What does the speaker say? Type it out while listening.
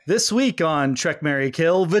This week on Trek, Marry,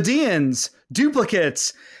 Kill, Vidians,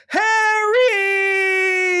 Duplicates, Harry!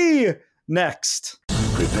 Next.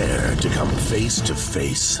 Prepare to come face to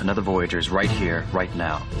face. Another Voyager's right here, right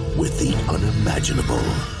now. With the unimaginable.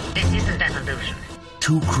 This isn't an illusion.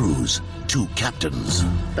 2 crews, 2 captains.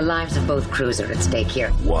 The lives of both crews are at stake here.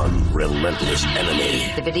 1 relentless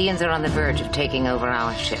enemy. The Vidians are on the verge of taking over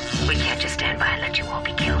our ship. We can't just stand by and let you all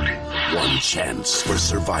be killed. 1 chance for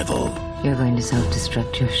survival. You're going to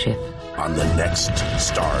self-destruct your ship. On the next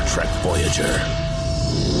Star Trek Voyager.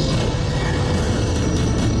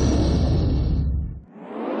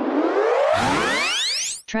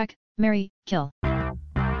 Trek, Marry, Kill.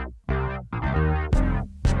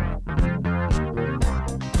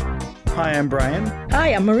 Hi, I'm Brian.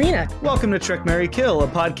 Hi, I'm Marina. Welcome to Trek, Marry, Kill, a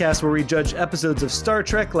podcast where we judge episodes of Star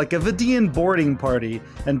Trek like a Vidian boarding party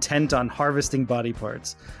intent on harvesting body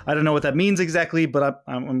parts. I don't know what that means exactly, but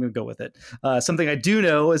I'm going to go with it. Something I do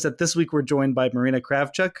know is that this week we're joined by Marina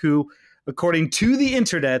Kravchuk, who, according to the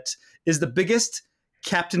internet, is the biggest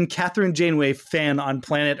Captain Catherine Janeway fan on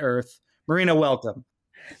planet Earth. Marina, welcome.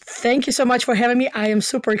 Thank you so much for having me. I am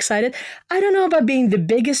super excited. I don't know about being the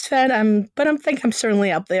biggest fan, but I think I'm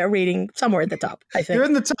certainly up there, rating somewhere at the top, I think. You're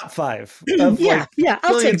in the top 5 of yeah,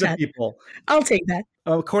 I'll take that. Of people. I'll take that.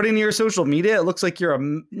 According to your social media, it looks like you're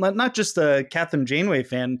not just a Catherine Janeway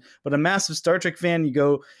fan, but a massive Star Trek fan.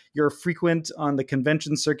 You're frequent on the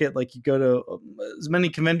convention circuit, like you go to as many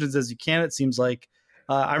conventions as you can, it seems like.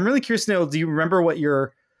 I'm really curious to know, do you remember what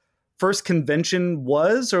your first convention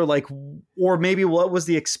was, or maybe what was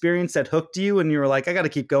the experience that hooked you and you were like, I got to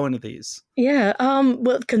keep going to these? Yeah.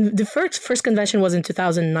 Well, the first convention was in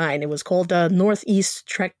 2009. It was called Northeast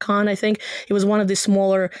Trek Con, I think. It was one of the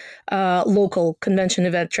smaller local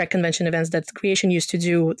Trek convention events that Creation used to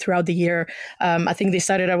do throughout the year. I think they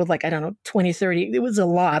started out with 20, 30. It was a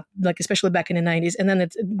lot, especially back in the 90s. And then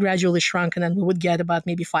it gradually shrunk, and then we would get about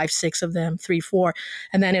maybe 5, 6 of them, 3, 4.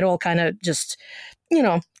 And then it all kind of just,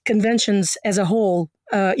 conventions as a whole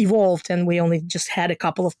evolved, and we only just had a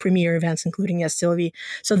couple of premier events, including s2e21.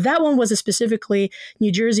 So that one was a specifically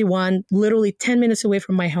New Jersey one, literally 10 minutes away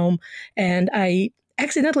from my home. And I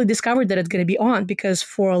accidentally discovered that it's going to be on because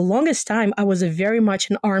for the longest time, I was very much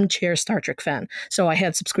an armchair Star Trek fan. So I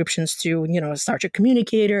had subscriptions to, a Star Trek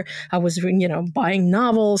Communicator. I was, buying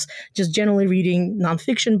novels, just generally reading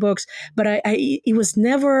nonfiction books. But it was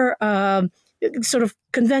never sort of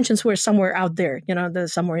conventions were somewhere out there,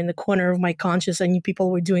 somewhere in the corner of my conscious. I knew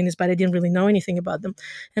people were doing this, but I didn't really know anything about them.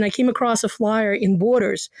 And I came across a flyer in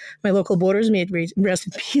Borders, my local Borders, may it rest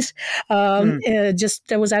in peace. Just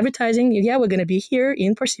that was advertising. Yeah, we're going to be here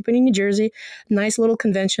in Parsippany, New Jersey. Nice little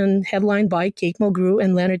convention headlined by Kate Mulgrew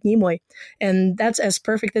and Leonard Nimoy. And that's as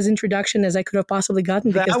perfect as introduction as I could have possibly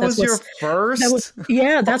gotten. Because that was your first?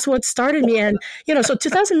 That's what started me. And, so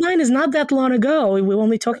 2009 is not that long ago. We're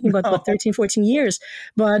only talking about 13, 14 years.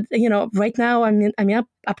 But, right now I'm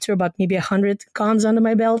up to about maybe 100 cons under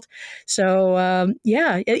my belt. So,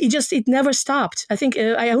 it never stopped. I think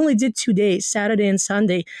I only did 2 days, Saturday and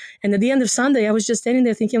Sunday. And at the end of Sunday, I was just standing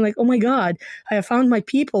there thinking oh my God, I have found my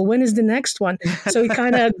people. When is the next one? So it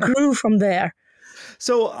kind of grew from there.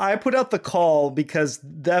 So I put out the call because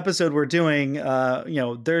the episode we're doing,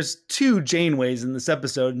 there's 2 Janeways in this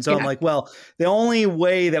episode. And so I'm like, well, the only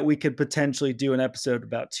way that we could potentially do an episode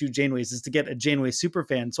about 2 Janeways is to get a Janeway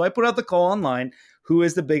superfan. So I put out the call online. Who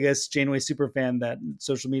is the biggest Janeway superfan that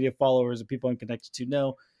social media followers or people I'm connected to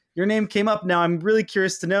know? Your name came up. Now, I'm really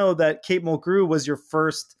curious to know that Kate Mulgrew was your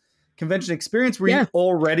first convention experience. Were you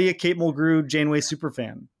already a Kate Mulgrew Janeway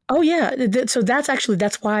superfan? Oh, yeah. So that's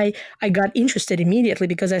why I got interested immediately,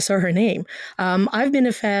 because I saw her name. I've been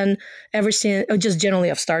a fan ever since, just generally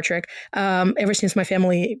of Star Trek, ever since my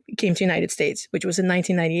family came to the United States, which was in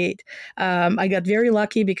 1998. I got very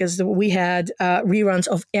lucky because we had reruns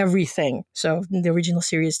of everything. So the original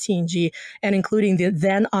series TNG, and including the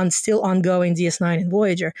then still ongoing DS9 and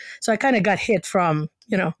Voyager. So I kind of got hit from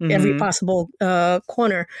every possible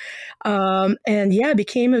corner. I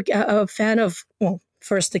became a fan of,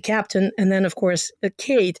 first the captain, and then of course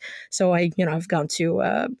Kate. So I've gone to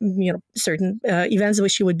certain events where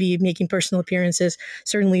she would be making personal appearances,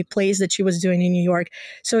 certainly plays that she was doing in New York.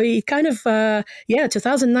 So it kind of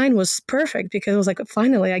 2009 was perfect because it was like,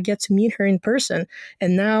 finally I get to meet her in person.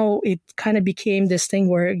 And now it kind of became this thing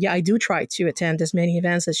where I do try to attend as many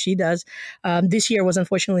events as she does. This year was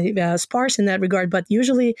unfortunately sparse in that regard, but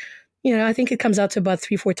usually I think it comes out to about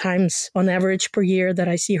 3-4 times on average per year that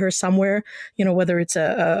I see her somewhere, whether it's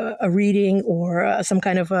a reading or some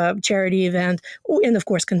kind of a charity event, and of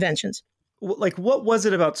course, conventions. Like, what was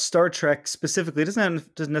it about Star Trek specifically? It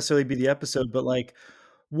doesn't necessarily be the episode, but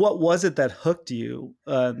what was it that hooked you?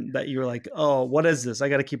 That you were like, oh, what is this? I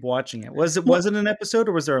got to keep watching it. Was it an episode,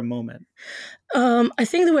 or was there a moment? I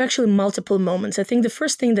think there were actually multiple moments. I think the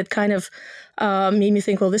first thing that kind of made me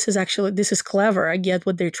think, well, this is clever. I get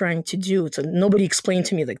what they're trying to do. So nobody explained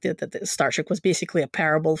to me like that the Star Trek was basically a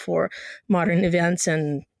parable for modern events,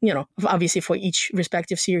 and obviously for each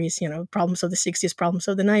respective series, problems of the 60s, problems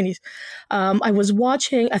of the 90s. I was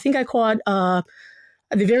watching. I think I caught.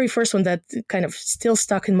 The very first one that kind of still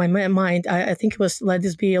stuck in my mind, I think it was Let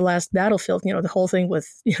This Be Your Last Battlefield, the whole thing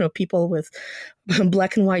with, people with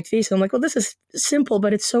black and white faces. I'm like, well, this is simple,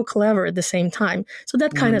 but it's so clever at the same time. So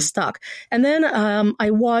that kind of stuck. And then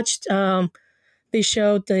I watched, they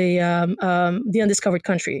showed the Undiscovered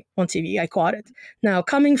Country on TV. I caught it. Now,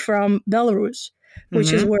 coming from Belarus,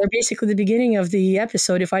 which is where basically the beginning of the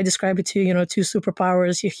episode, if I describe it to, two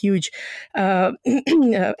superpowers, a huge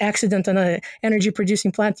accident on an energy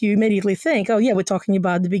producing plant, you immediately think, oh yeah, we're talking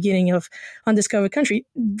about the beginning of Undiscovered Country.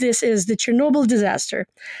 This is the Chernobyl disaster.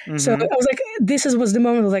 So I was like, was the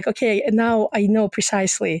moment of like, okay, now I know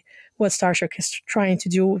precisely what Star Trek is trying to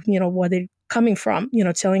do, where they're coming from,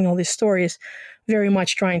 telling all these stories, very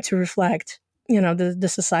much trying to reflect the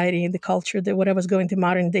society, the culture, whatever's going to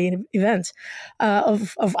modern day events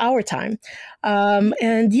of our time.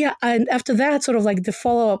 And after that, sort of like the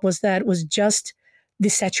follow-up was just the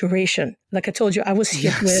saturation. Like I told you, I was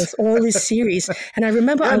hit with all this series. And I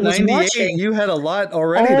remember I was watching. You had a lot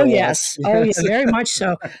already to watch. Oh, yeah, very much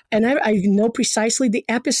so. And I know precisely the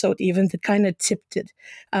episode even that kind of tipped it.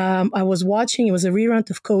 I was watching, it was a rerun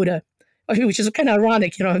of Coda, which is kind of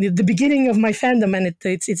ironic, the beginning of my fandom, and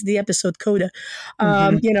it's the episode Coda.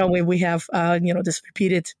 Where we have, this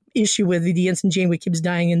repeated issue with the Ensign Janeway keeps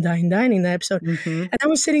dying in the episode. And I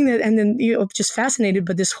was sitting there and then, just fascinated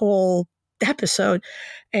by this whole episode,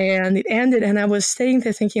 and it ended, and I was sitting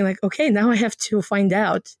there thinking like, okay, now I have to find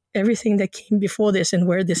out everything that came before this and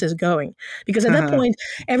where this is going. Because at that point,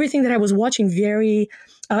 everything that I was watching very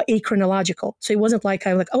achronological. So it wasn't like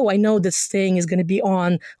I'm like, oh, I know this thing is going to be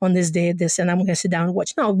on this day, this, and I'm going to sit down and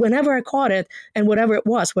watch. No, whenever I caught it, and whatever it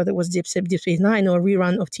was, whether it was Deep Space Nine or a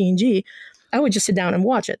rerun of TNG, I would just sit down and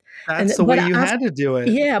watch it. That's the way you had to do it.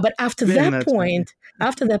 Yeah, but after that point,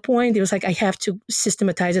 it was like I have to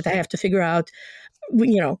systematize it. I have to figure out,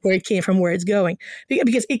 where it came from, where it's going.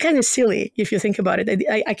 Because it's kind of silly if you think about it.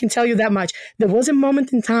 I can tell you that much. There was a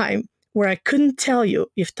moment in time where I couldn't tell you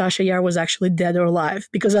if Tasha Yar was actually dead or alive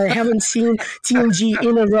because I haven't seen TNG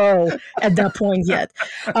in a row at that point yet.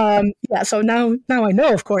 So now I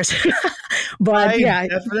know, of course. But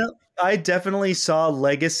I definitely saw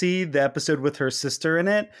Legacy, the episode with her sister in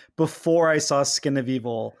it, before I saw Skin of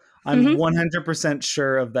Evil. I'm 100%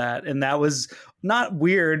 sure of that. And that was not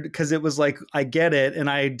weird because it was like, I get it. And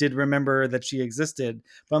I did remember that she existed.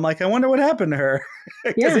 But I'm like, I wonder what happened to her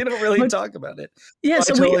because they don't really talk about it. Yeah,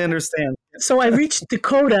 so I totally understand. So I reached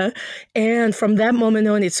Dakota, and from that moment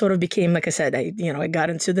on, it sort of became, like I said, I got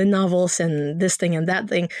into the novels and this thing and that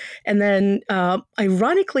thing. And then,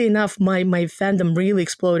 ironically enough, my fandom really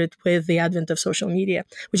exploded with the advent of social media,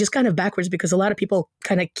 which is kind of backwards because a lot of people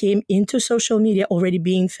kind of came into social media already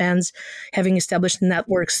being fans, having established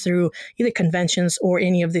networks through either conventions or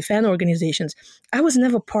any of the fan organizations. I was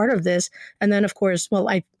never part of this. And then, of course,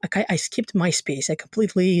 I skipped MySpace. I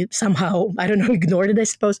completely somehow, I don't know, ignored it, I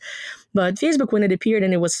suppose. But Facebook, when it appeared,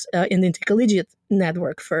 and it was in the intercollegiate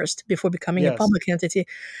network first before becoming a public entity,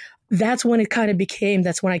 that's when it kind of became,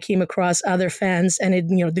 that's when I came across other fans and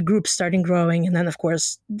the group started growing. And then, of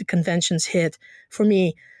course, the conventions hit for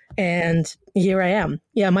me. And here I am.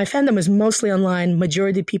 Yeah, my fandom is mostly online.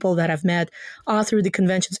 Majority of people that I've met are through the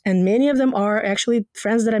conventions. And many of them are actually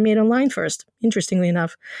friends that I made online first, interestingly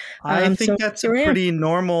enough. I think that's a pretty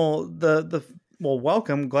normal,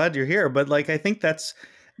 welcome. Glad you're here. But I think that's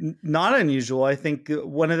not unusual. I think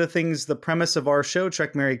one of the things, the premise of our show,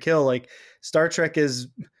 Trek, Marry, Kill, Star Trek is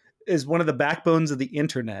one of the backbones of the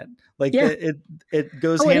internet. It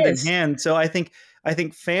goes hand in hand. So I think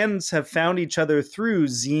fans have found each other through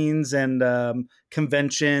zines and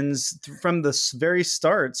conventions from the very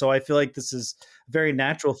start. So I feel like this is a very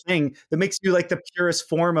natural thing that makes you like the purest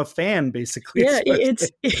form of fan, basically. Yeah,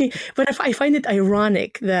 but I find it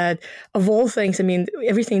ironic that of all things, I mean,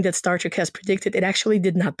 everything that Star Trek has predicted, it actually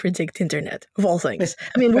did not predict internet, of all things.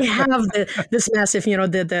 I mean, we have this massive,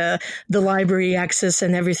 the library access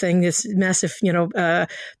and everything, this massive,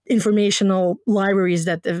 informational libraries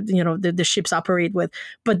that, the ships operate with.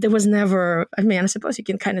 But there was never, I mean, I suppose you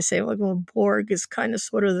can kind of say, Borg is kind of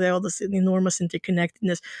sort of there, all this enormous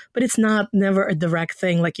interconnectedness, but it's never a direct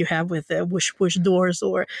thing like you have with whoosh doors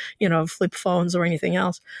or, flip phones or anything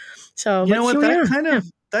else. So, that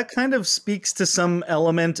that kind of speaks to some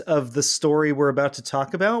element of the story we're about to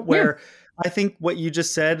talk about, where I think what you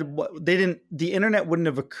just said, the internet wouldn't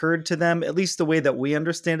have occurred to them, at least the way that we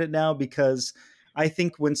understand it now, because I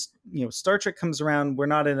think when Star Trek comes around, we're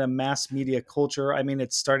not in a mass media culture. I mean,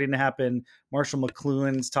 it's starting to happen. Marshall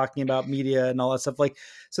McLuhan's talking about media and all that stuff.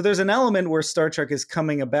 So there's an element where Star Trek is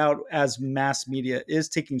coming about as mass media is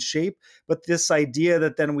taking shape. But this idea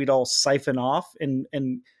that then we'd all siphon off and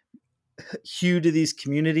hew to these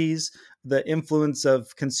communities, the influence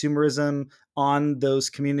of consumerism on those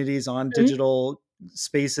communities, on digital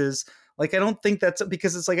spaces. I don't think that's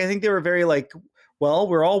because it's I think they were very well,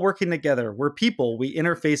 we're all working together. We're people. We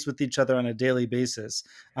interface with each other on a daily basis.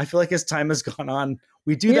 I feel like as time has gone on,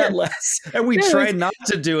 we do that less, and we try not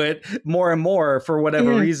to do it more and more for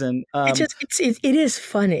whatever reason. It is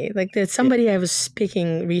funny. There's somebody I was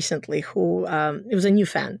speaking recently who it was a new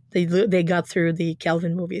fan. They got through the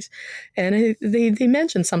Kelvin movies, and they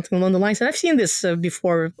mentioned something along the lines. And I've seen this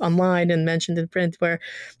before online and mentioned in print, where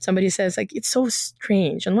somebody says it's so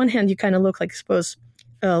strange. On one hand, you kind of look like, suppose,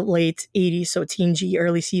 late 80s, so TNG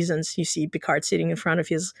early seasons, you see Picard sitting in front of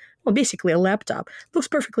his, basically a laptop. Looks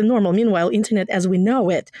perfectly normal. Meanwhile, internet as we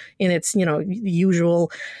know it in its,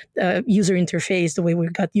 usual user interface, the way we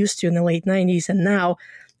got used to in the late 90s and now,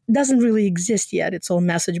 doesn't really exist yet. It's all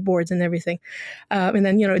message boards and everything. And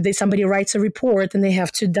then, somebody writes a report and they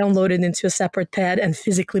have to download it into a separate pad and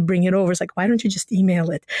physically bring it over. It's why don't you just email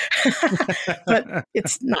it? But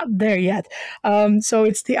it's not there yet. So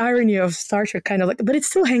it's the irony of Star Trek but it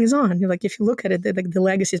still hangs on. If you look at it, the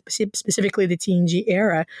legacy, specifically the TNG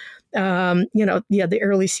era, the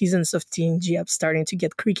early seasons of TNG are starting to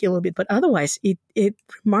get creaky a little bit, but otherwise it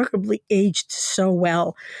remarkably aged so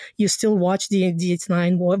well. You still watch the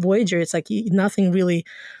DS9 Voyager. It's nothing really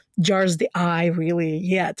jars the eye really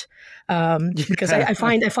yet, because I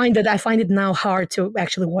find it now hard to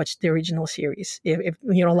actually watch the original series. If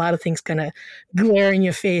a lot of things kind of glare in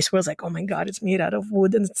your face, where it's oh my god, it's made out of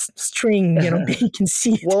wood and string, you can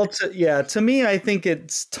see it. Well, to me, I think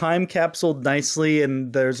it's time capsuled nicely,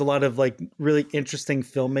 and there's a lot of really interesting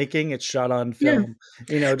filmmaking. It's shot on film,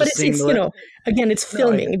 but it's again, it's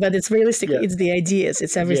filming, but it's realistically, it's the ideas,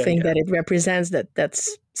 it's everything that it represents that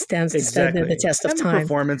stands the test of time.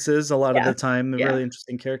 Performances a lot of the time, really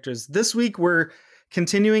interesting characters. This week we're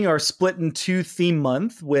continuing our Split in Two theme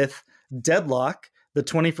month with Deadlock, the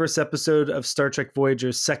 21st episode of Star Trek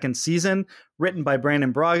Voyager's second season, written by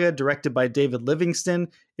Brandon Braga, directed by David Livingston.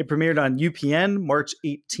 It premiered on UPN March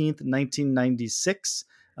 18th, 1996.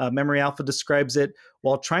 Memory Alpha describes it: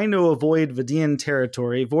 while trying to avoid Vidian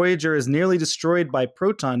territory, Voyager is nearly destroyed by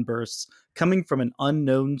proton bursts coming from an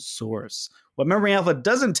unknown source. What Memory Alpha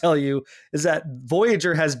doesn't tell you is that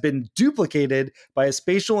Voyager has been duplicated by a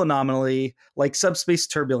spatial anomaly like subspace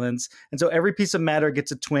turbulence, and so every piece of matter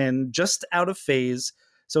gets a twin just out of phase.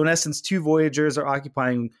 So in essence, two Voyagers are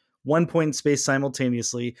occupying one point in space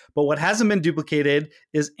simultaneously, but what hasn't been duplicated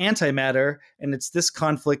is antimatter, and it's this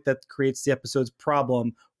conflict that creates the episode's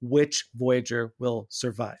problem: which Voyager will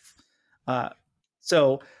survive?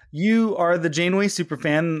 So you are the Janeway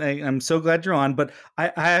superfan. I'm so glad you're on, but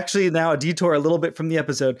I actually now detour a little bit from the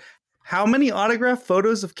episode. How many autographed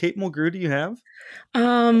photos of Kate Mulgrew do you have?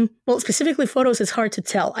 Well, specifically photos, it's hard to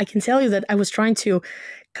tell. I can tell you that I was trying to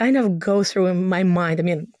kind of go through in my mind. I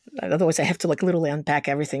mean, otherwise I have to literally unpack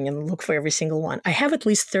everything and look for every single one. I have at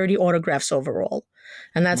least 30 autographs overall.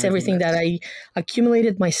 And that's everything that I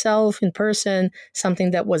accumulated myself in person,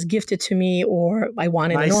 something that was gifted to me or I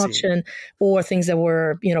won in an auction, or things that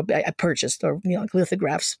were, I purchased, or,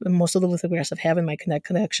 lithographs. Most of the lithographs I have in my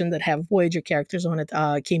collection that have Voyager characters on it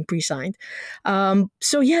came pre-signed.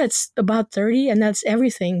 So yeah, it's about 30, and that's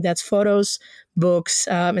everything. That's photos, books,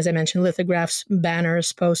 as I mentioned, lithographs,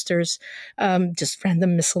 banners, posters, just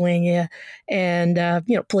random miscellanea, and,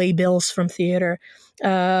 playbills from theater.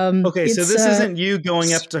 Okay, so this isn't you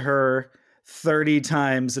going up to her 30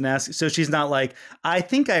 times and ask, so she's not like, I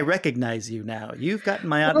think I recognize you now. You've gotten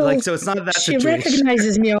my so it's not that she situation. She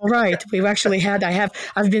recognizes me, all right. We've actually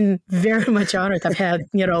I've been very much honored. I've had,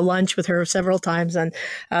 lunch with her several times, and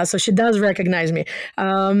so she does recognize me.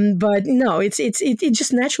 But no, it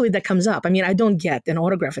just naturally that comes up. I mean, I don't get an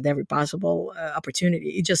autograph at every possible opportunity.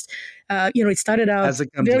 It just, it started out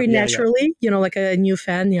very naturally, like a new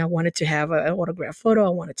fan. I wanted to have an autograph photo. I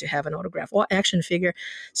wanted to have an autograph action figure.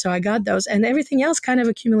 So I got those, and everything else kind of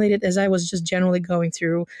accumulated as I was just generally going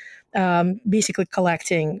through, basically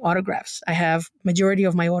collecting autographs. I have majority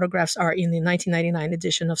of my autographs are in the 1999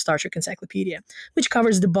 edition of Star Trek Encyclopedia, which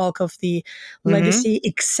covers the bulk of the legacy,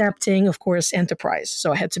 excepting, of course, Enterprise.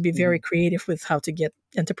 So I had to be very creative with how to get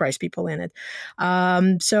enterprise people in it.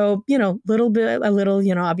 So, a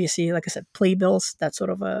little, obviously, like I said, playbills, that's sort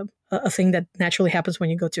of a thing that naturally happens when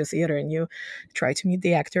you go to a theater and you try to meet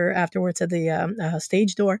the actor afterwards at the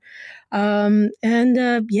stage door.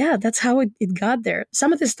 That's how it got there.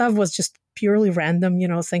 Some of this stuff was just purely random.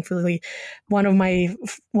 Thankfully, one of my,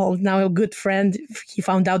 now a good friend, he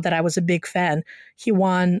found out that I was a big fan. He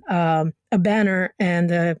won a banner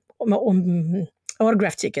and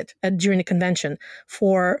autograph ticket during the convention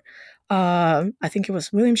for I think it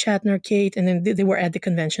was William Shatner, Kate, and then they were at the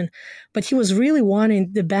convention. But he was really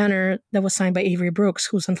wanting the banner that was signed by Avery Brooks,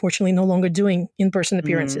 who's unfortunately no longer doing in-person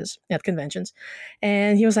appearances at conventions.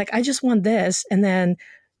 And he was like, I just want this. And then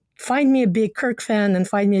find me a big Kirk fan and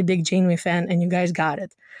find me a big Janeway fan, and you guys got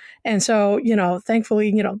it. And so,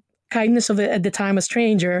 thankfully, kindness of at the time a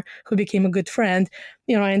stranger who became a good friend,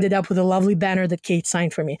 I ended up with a lovely banner that Kate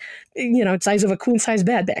signed for me. It's size of a queen size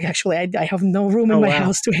bed bag. Actually, I have no room in my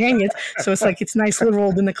house to hang it, so it's nicely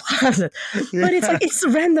rolled in the closet. But it's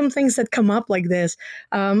random things that come up like this.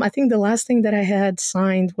 I think the last thing that I had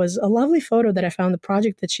signed was a lovely photo that I found, the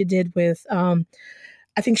project that she did with.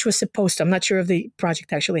 I think she was supposed to. I'm not sure if the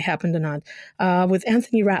project actually happened or not. With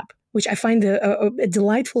Anthony Rapp, which I find a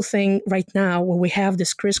delightful thing right now, where we have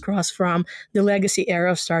this crisscross from the legacy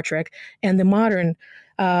era of Star Trek and the modern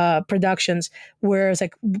productions, whereas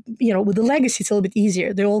with the legacy, it's a little bit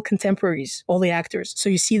easier. They're all contemporaries, all the actors. So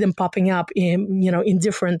you see them popping up in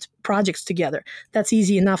different projects together. That's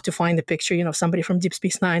easy enough to find a picture, somebody from Deep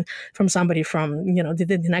Space Nine, from somebody from,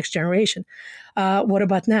 the Next Generation. What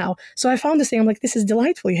about now? So I found this thing. I'm like, this is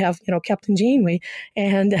delightful. You have, Captain Janeway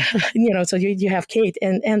and, so you have Kate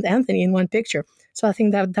and Anthony in one picture. So I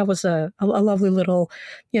think that was a lovely little,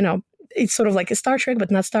 it's sort of like a Star Trek,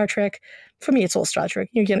 but not Star Trek. For me, it's all Star Trek.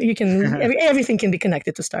 Everything can be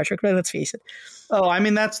connected to Star Trek, right? Let's face it. Oh, I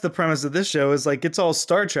mean, that's the premise of this show, is like, it's all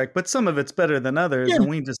Star Trek, but some of it's better than others. Yeah. And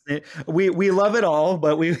we love it all,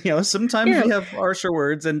 but we, sometimes we have harsher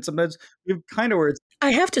words and sometimes we have kinder words.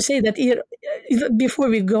 I have to say that before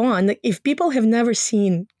we go on, if people have never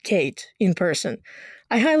seen Kate in person,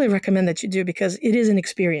 I highly recommend that you do, because it is an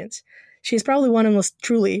experience. She's probably one of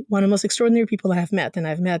the most extraordinary people I have met, and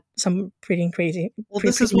I've met some pretty crazy,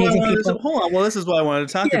 this is what I wanted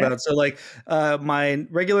to talk about. So, my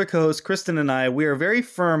regular co-host Kristen and I, we are very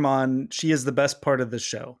firm on she is the best part of the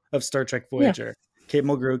show of Star Trek Voyager. Yeah. Kate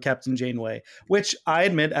Mulgrew, Captain Janeway, which I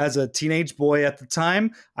admit, as a teenage boy at the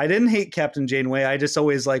time, I didn't hate Captain Janeway. I just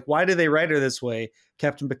always why do they write her this way?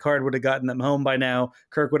 Captain Picard would have gotten them home by now.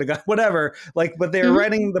 Kirk would have got whatever. But they were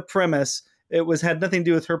writing the premise. It had nothing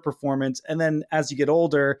to do with her performance. And then as you get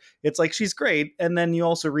older, it's like, she's great. And then you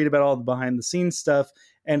also read about all the behind the scenes stuff.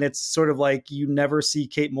 And it's sort of like, you never see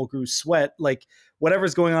Kate Mulgrew sweat. Like,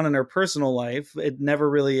 whatever's going on in her personal life, it never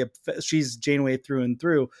really, she's Janeway through and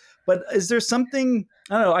through. But is there something,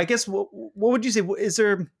 I don't know, I guess, what would you say? Is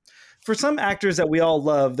there, for some actors that we all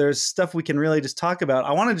love, there's stuff we can really just talk about.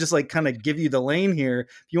 I want to just kind of give you the lane here.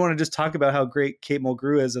 If you want to just talk about how great Kate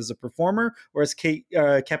Mulgrew is as a performer, or as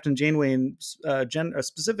Captain Janeway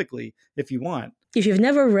specifically, if you want. If you've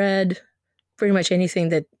never read pretty much anything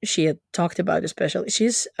that she had talked about, especially,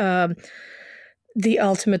 she's the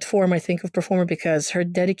ultimate form, I think, of performer, because her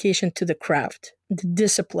dedication to the craft, the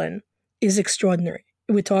discipline, is extraordinary.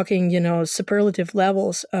 We're talking, superlative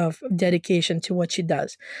levels of dedication to what she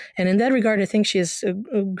does. And in that regard, I think she is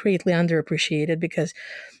greatly underappreciated, because,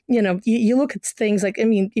 you look at things like,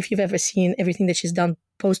 if you've ever seen everything that she's done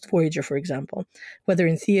post-Voyager, for example, whether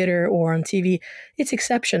in theater or on TV, it's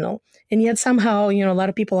exceptional. And yet somehow, a lot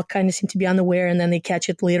of people kind of seem to be unaware, and then they catch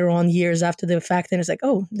it later on, years after the fact, and it's like,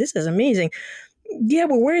 oh, this is amazing. Yeah,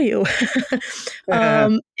 where were you?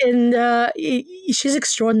 She's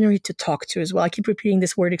extraordinary to talk to as well. I keep repeating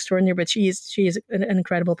this word extraordinary, but she is an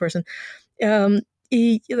incredible person. Like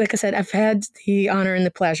I said, I've had the honor and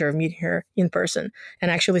the pleasure of meeting her in person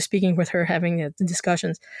and actually speaking with her, having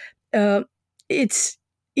discussions. I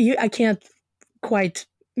can't quite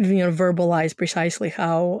verbalize precisely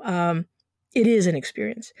how it is an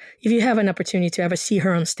experience. If you have an opportunity to ever see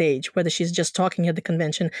her on stage, whether she's just talking at the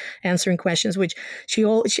convention, answering questions, which she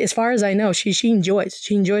as far as I know, she enjoys.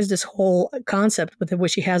 She enjoys this whole concept with where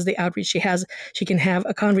she has the outreach. She can have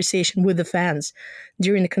a conversation with the fans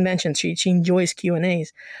during the convention. She enjoys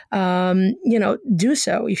Q&As. Do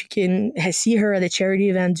so. If you can see her at a charity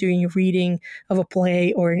event doing a reading of a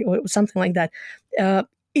play or something like that.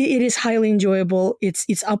 it is highly enjoyable.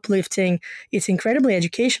 It's uplifting. It's incredibly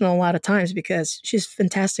educational a lot of times because she's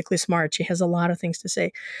fantastically smart. She has a lot of things to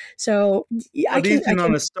say. So What do you think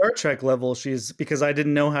on a Star Trek level? Because I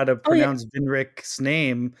didn't know how to Oh, yeah. pronounce Vinrick's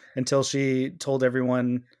name until she told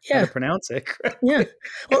everyone how Yeah. to pronounce it. Yeah.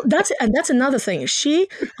 Well, that's another thing. She,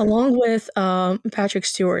 along with Patrick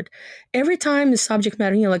Stewart, every time the subject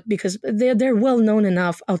matter, like because they're well known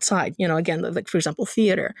enough outside, again, like for example,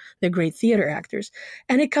 theater, they're great theater actors,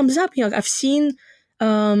 and it comes up. I've seen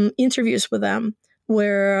interviews with them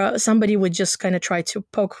where somebody would just kind of try to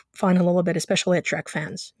poke fun a little bit, especially at Trek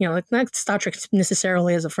fans. Like not Star Trek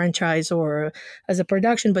necessarily as a franchise or as a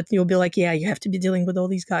production, but you'll be like, yeah, you have to be dealing with all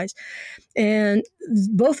these guys. And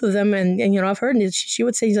both of them, and I've heard it, she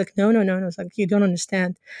would say, he's like, no. It's like, you don't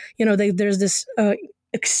understand. There's this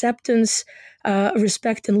acceptance,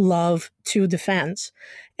 respect, and love to the fans.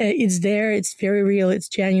 It's there. It's very real. It's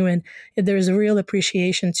genuine. There's a real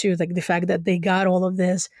appreciation to like the fact that they got all of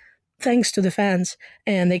this thanks to the fans,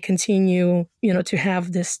 and they continue, to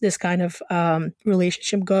have this kind of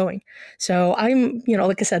relationship going. So I'm,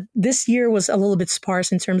 like I said, this year was a little bit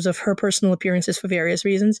sparse in terms of her personal appearances for various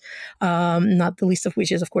reasons, not the least of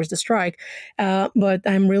which is, of course, the strike. But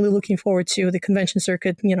I'm really looking forward to the convention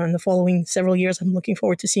circuit. In the following several years, I'm looking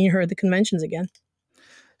forward to seeing her at the conventions again.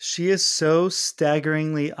 She is so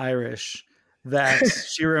staggeringly Irish that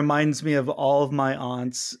she reminds me of all of my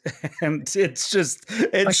aunts, and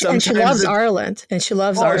and she loves Ireland, and she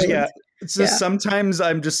loves Ireland. Yeah. So sometimes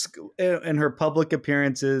I'm just in her public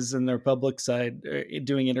appearances and their public side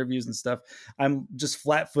doing interviews and stuff. I'm just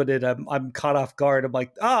flat-footed. I'm caught off guard. I'm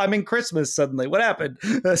like, I'm in Christmas suddenly. What happened?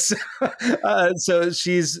 So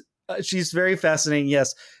she's very fascinating.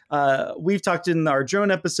 Yes. We've talked in our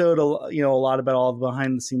drone episode, a lot about all the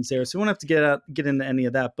behind the scenes there. So we won't have to get into any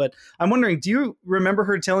of that. But I'm wondering, do you remember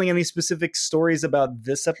her telling any specific stories about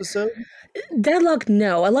this episode? Deadlock,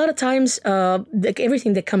 no. A lot of times,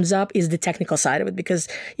 everything that comes up is the technical side of it, because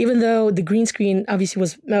even though the green screen obviously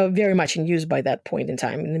was very much in use by that point in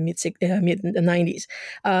time in the mid 90s,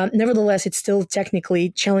 nevertheless, it's still technically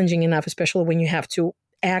challenging enough, especially when you have to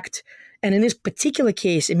act. And in this particular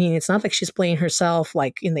case, I mean, it's not like she's playing herself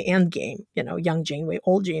like in the end game, young Janeway,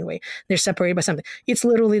 old Janeway. They're separated by something. It's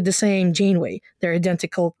literally the same Janeway. They're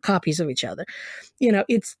identical copies of each other.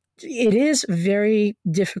 It is very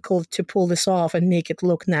difficult to pull this off and make it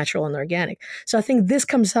look natural and organic. So I think this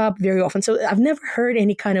comes up very often. So I've never heard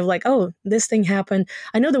any kind of like, oh, this thing happened.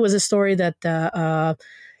 I know there was a story that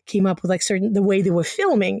came up with like the way they were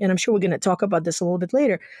filming, and I'm sure we're going to talk about this a little bit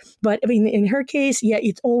later. But I mean, in her case, yeah,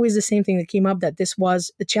 it's always the same thing that came up, that this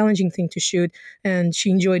was a challenging thing to shoot, and she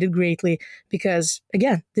enjoyed it greatly because,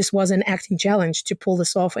 again, this was an acting challenge to pull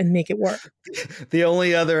this off and make it work. The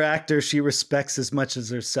only other actor she respects as much as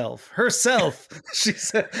herself. She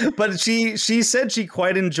said, but she said she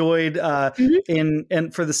quite enjoyed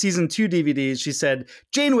and for the season 2 DVDs, she said,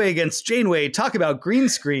 Janeway against Janeway, talk about green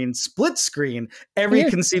screen, split screen, every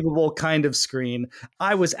conceivable kind of screen.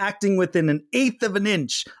 I was acting within an eighth of an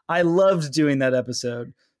inch. I loved doing that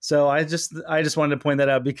episode. So I just wanted to point that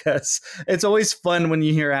out because it's always fun when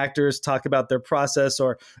you hear actors talk about their process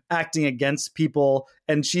or acting against people.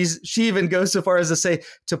 And she even goes so far as to say,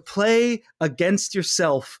 to play against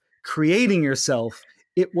yourself, creating yourself,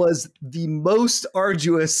 it was the most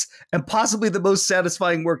arduous and possibly the most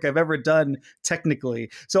satisfying work I've ever done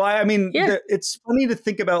technically. So I mean, it's funny to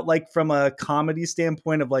think about like from a comedy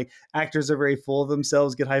standpoint of like actors are very full of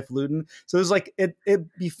themselves, get highfalutin. So it's like, it'd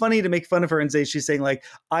be funny to make fun of her and say, she's saying like,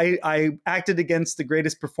 I acted against the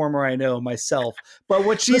greatest performer I know, myself. But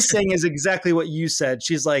what she's saying is exactly what you said.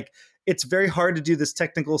 She's like, it's very hard to do this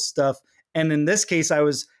technical stuff. And in this case, I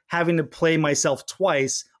was having to play myself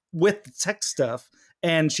twice with the tech stuff.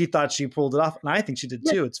 And she thought she pulled it off. And I think she did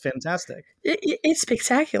too. It's fantastic. It's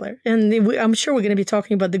spectacular. And I'm sure we're going to be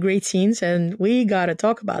talking about the great scenes, and we got to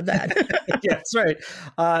talk about that. Yeah, that's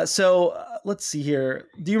right. So let's see here.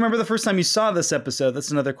 Do you remember the first time you saw this episode? That's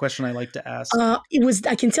another question I like to ask. I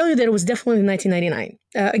can tell you that it was definitely in 1999.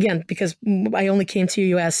 Again, because I only came to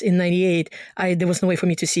US in 98. There was no way for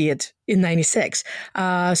me to see it in 96.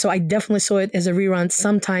 So I definitely saw it as a rerun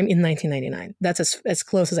sometime in 1999. That's as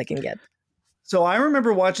close as I can get. So I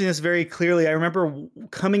remember watching this very clearly. I remember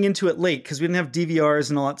coming into it late because we didn't have DVRs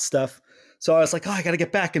and all that stuff. So I was like, I got to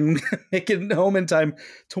get back and make it home in time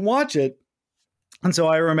to watch it. And so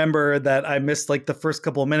I remember that I missed like the first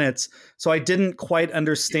couple of minutes. So I didn't quite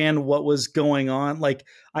understand what was going on. Like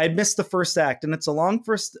I had missed the first act, and it's a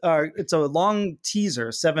long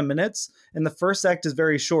teaser, 7 minutes. And the first act is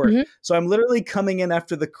very short. Mm-hmm. So I'm literally coming in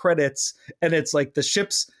after the credits, and it's like the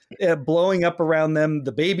ship's blowing up around them.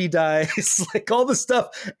 The baby dies, like all the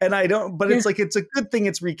stuff. And it's like, it's a good thing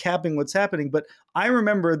it's recapping what's happening. But I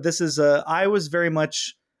remember I was very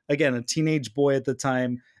much, again, a teenage boy at the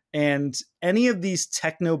time. And any of these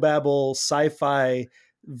technobabble sci-fi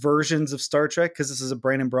versions of Star Trek, because this is a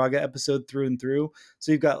Brannon Braga episode through and through.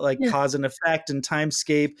 So you've got like Cause and Effect and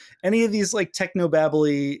Timescape. Any of these like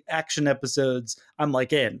technobabbly action episodes, I'm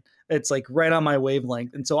like in. It's like right on my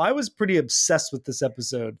wavelength. And so I was pretty obsessed with this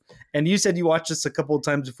episode. And you said you watched this a couple of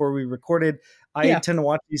times before we recorded. I tend to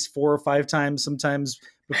watch these 4 or 5 times sometimes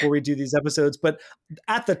before we do these episodes. But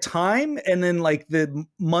at the time, and then like the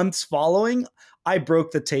months following, I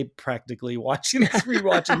broke the tape practically rewatching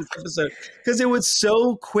this episode because it was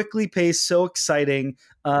so quickly paced, so exciting.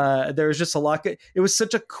 There was just a lot. It was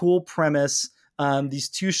such a cool premise. These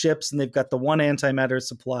 2 ships, and they've got the one antimatter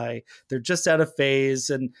supply. They're just out of phase,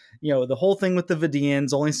 and the whole thing with the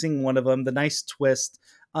Vidians, only seeing one of them, the nice twist.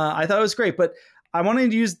 I thought it was great, but I wanted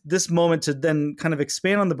to use this moment to then kind of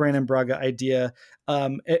expand on the Brannon Braga idea.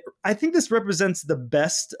 I think this represents the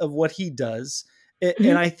best of what he does.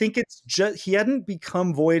 And I think it's just, he hadn't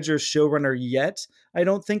become Voyager's showrunner yet. I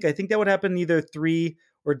think that would happen either 3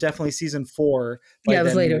 or definitely season 4. It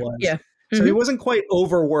was later. Yeah. So he wasn't quite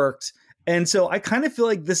overworked. And so I kind of feel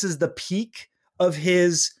like this is the peak of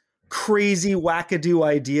his crazy wackadoo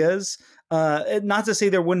ideas. Not to say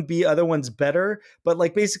there wouldn't be other ones better, but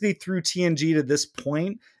like basically through TNG to this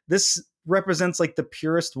point, this represents like the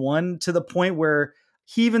purest one, to the point where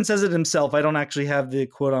he even says it himself. I don't actually have the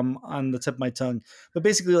quote on the tip of my tongue, but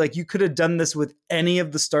basically like you could have done this with any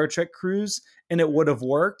of the Star Trek crews and it would have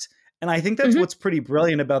worked. And I think that's what's pretty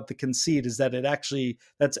brilliant about the conceit, is that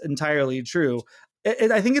that's entirely true.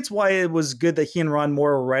 I think it's why it was good that he and Ron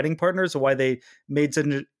Moore were writing partners, or why they made such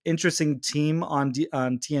an interesting team on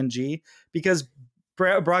TNG, because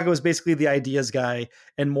Braga was basically the ideas guy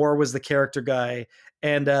and Moore was the character guy.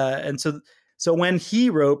 And so when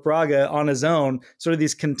he wrote Braga on his own, sort of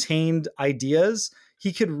these contained ideas,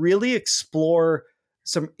 he could really explore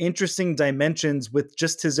some interesting dimensions with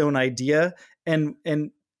just his own idea and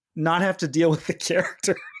not have to deal with the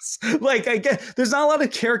characters. Like, I guess there's not a lot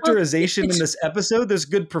of characterization in this episode. There's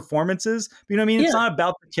good performances, but you know what I mean? It's not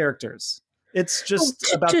about the characters. It's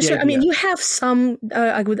just about the idea. I mean, you have some,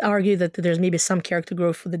 I would argue that there's maybe some character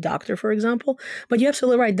growth for the Doctor, for example, but you're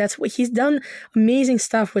absolutely right. That's what he's done. Amazing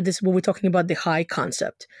stuff with this, when we're talking about the high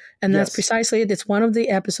concept. And that's precisely it. It's one of the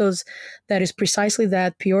episodes that is precisely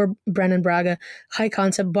that, pure Brannon Braga high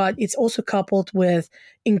concept, but it's also coupled with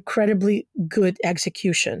incredibly good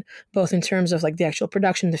execution, both in terms of like the actual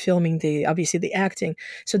production, the filming, obviously the acting.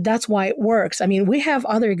 So that's why it works. I mean, we have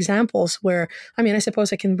other examples where, I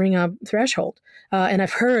suppose I can bring up Threshold. And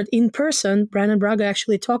I've heard in person, Brannon Braga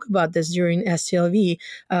actually talk about this during STLV,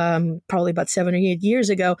 probably about 7 or 8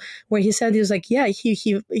 years ago, where he said, he was like,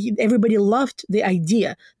 everybody loved the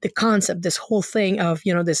idea, the concept, this whole thing of,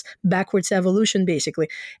 this backwards evolution, basically.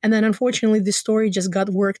 And then unfortunately, the story just got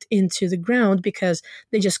worked into the ground because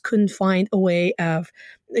they just couldn't find a way of,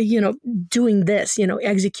 doing this,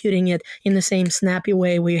 executing it in the same snappy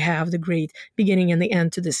way we have the great beginning and the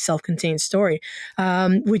end to this self-contained story,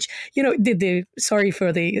 which, sorry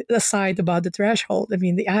for the aside about the Threshold. I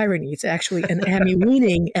mean, the irony, it's actually an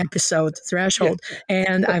Emmy-winning episode, Threshold.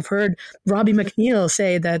 And I've heard Robbie McNeil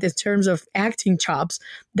say that in terms of acting chops,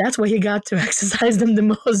 that's why he got to exercise them the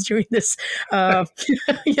most during this,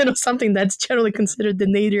 something that's generally considered the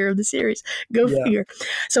nadir of the series. Go figure.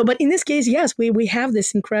 So, but in this case, yes, we have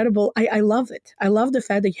this incredible, I love it. I love the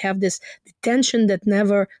fact that you have this tension that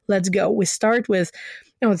never lets go. We start with,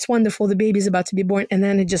 it's wonderful, the baby's about to be born, and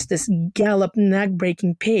then it's just this gallop,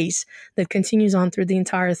 neck-breaking pace that continues on through the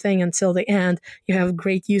entire thing until the end. You have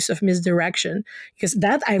great use of misdirection, because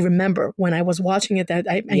that I remember when I was watching it, that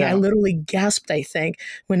I literally gasped, I think,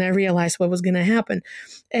 when I realized what was going to happen.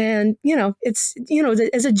 And, it's,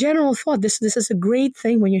 as a general thought, this is a great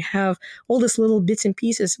thing when you have all these little bits and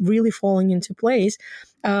pieces really falling into place.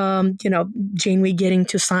 Janeway getting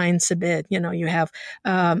to science a bit, you have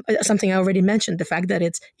something I already mentioned, the fact that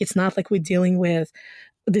it's not like we're dealing with,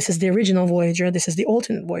 this is the original Voyager, this is the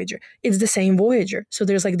alternate Voyager. It's the same Voyager. So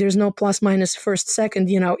there's no plus minus first, second,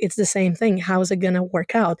 it's the same thing. How is it going to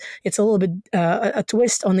work out? It's a little bit a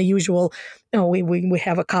twist on the usual oh, we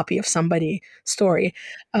have a copy of somebody story.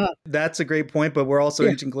 That's a great point, but we're also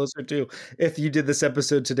inching closer to, if you did this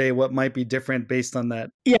episode today, what might be different based on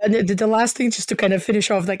that. Yeah, the last thing, just to kind of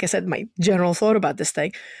finish off, like I said, my general thought about this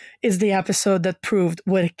thing is the episode that proved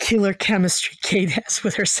what a killer chemistry Kate has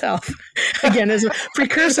with herself. Again, as a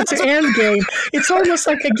precursor to Endgame, it's almost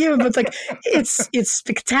like a given, but like it's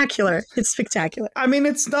spectacular. It's spectacular. I mean,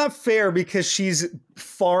 it's not fair because she's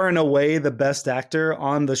far and away the best actor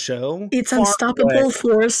on the show. It's unstoppable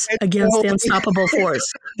force against the unstoppable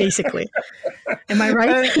force, basically. Am I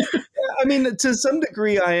right? I mean, to some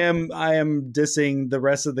degree, I am dissing the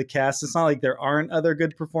rest of the cast. It's not like there aren't other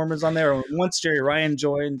good performers on there. Once Jerry Ryan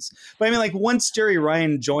joins, but I mean, like once Jerry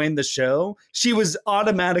Ryan joined the show, she was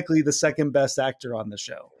automatically the second best actor on the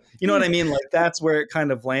show. You know what I mean? Like that's where it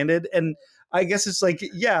kind of landed. And I guess it's like,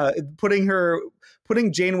 yeah, putting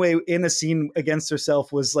Janeway in a scene against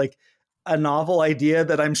herself was like a novel idea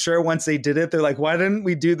that I'm sure once they did it, they're like, why didn't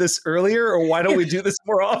we do this earlier? Or why don't we do this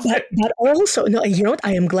more often? But also, no, you know what?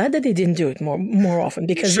 I am glad that they didn't do it more often,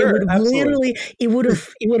 because Sure, it would literally, it would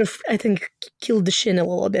have, I think, killed the shin a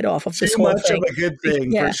little bit off of this Too whole much thing. of a good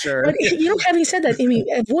thing, for sure. But, you know, having said that, I mean,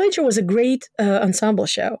 Voyager was a great ensemble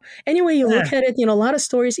show. Anyway, you look at it, you know, a lot of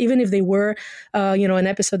stories, even if they were, you know, an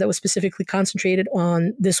episode that was specifically concentrated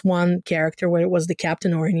on this one character, where it was the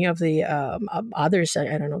captain or any of the others, I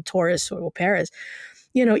don't know, Taurus or Paris.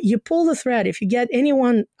 You know, you pull the thread, if you get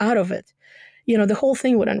anyone out of it, you know, the whole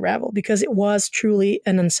thing would unravel, because it was truly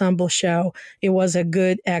an ensemble show. It was a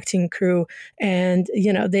good acting crew, and,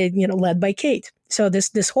 you know, they, you know, led by Kate. So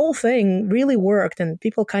this whole thing really worked, and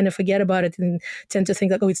people kind of forget about it and tend to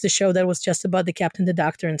think like, oh, it's the show that was just about the captain, the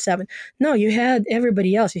doctor, and Seven. No, you had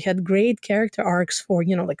everybody else. You had great character arcs for,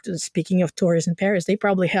 you know, like speaking of Torres and Paris, they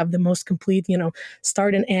probably have the most complete, you know,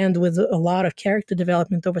 start and end with a lot of character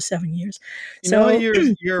development over 7 years. You know,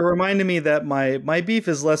 you're reminding me that my beef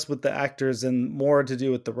is less with the actors and more to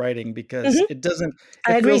do with the writing, because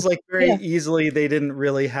it feels like very easily they didn't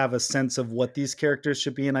really have a sense of what these characters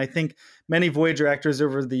should be. And I think many Voyager actors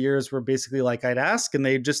over the years were basically like, I'd ask and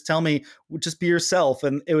they'd just tell me, just be yourself.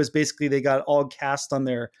 And it was basically, they got all cast on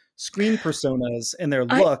their screen personas and their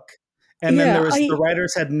look. And then the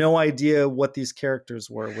writers had no idea what these characters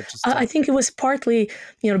were, which is tough. I think it was partly,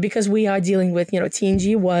 you know, because we are dealing with, you know,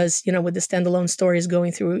 TNG was, you know, with the standalone stories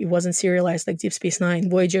going through, it wasn't serialized like Deep Space Nine.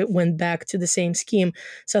 Voyager went back to the same scheme.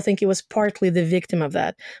 So I think it was partly the victim of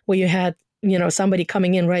that, where you had, you know, somebody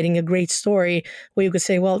coming in writing a great story where you could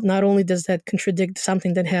say, well, not only does that contradict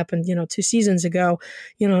something that happened, you know, 2 seasons ago,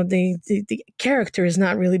 you know, the character is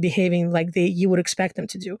not really behaving like you would expect them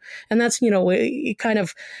to do. And that's, you know, it kind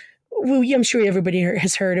of, I'm sure everybody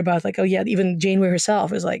has heard about, like, oh yeah, even Janeway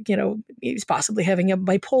herself is like, you know, is possibly having a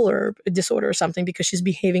bipolar disorder or something, because she's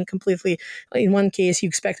behaving completely. In one case, you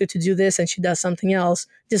expect her to do this and she does something else,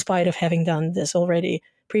 despite of having done this already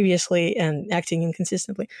previously and acting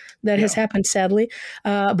inconsistently. That has happened, sadly.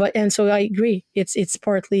 And so I agree. It's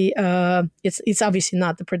partly it's obviously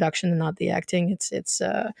not the production and not the acting. It's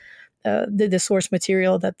the source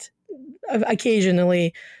material that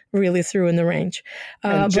occasionally really threw in the range.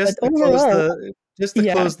 Just but to overall,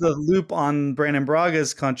 close the loop on Brandon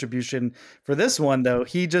Braga's contribution for this one, though,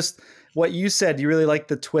 what you said, you really liked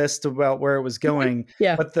the twist about where it was going.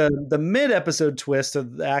 Yeah. But the mid-episode twist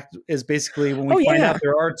of the act is basically when we find out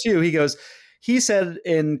there are two. He said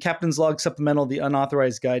in Captain's Log Supplemental, the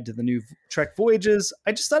unauthorized guide to the new Trek voyages,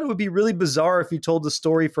 I just thought it would be really bizarre if you told a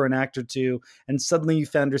story for an act or two and suddenly you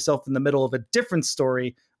found yourself in the middle of a different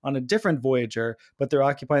story on a different Voyager, but they're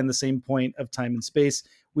occupying the same point of time and space.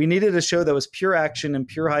 We needed a show that was pure action and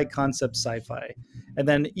pure high concept sci-fi. And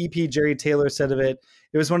then EP Jerry Taylor said of it,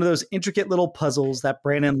 it was one of those intricate little puzzles that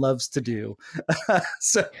Brandon loves to do.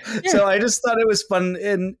 So I just thought it was fun.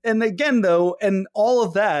 And again, though, and all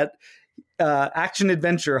of that, action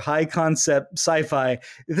adventure, high concept sci-fi.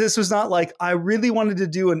 This was not like, I really wanted to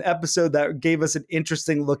do an episode that gave us an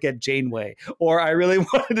interesting look at Janeway, or I really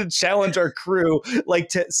wanted to challenge our crew, like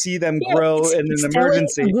to see them grow in an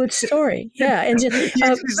emergency. A good story. Yeah. And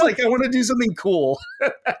he's like, I want to do something cool.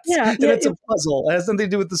 It's a puzzle. It has nothing to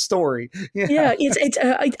do with the story.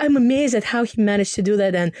 I'm amazed at how he managed to do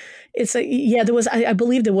that. And it's like, there was, I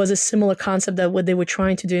believe there was a similar concept that what they were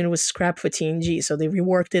trying to do, and it was scrapped for TNG. So they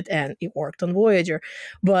reworked it and it worked on Voyager.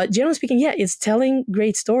 But generally speaking, it's telling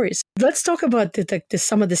great stories. Let's talk about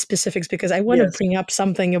some of the specifics, because I want to bring up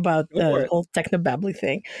something about the whole technobabbly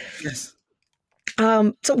thing. Yes.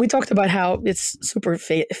 So we talked about how it's super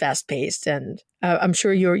fast-paced, and I'm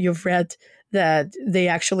sure you've read that they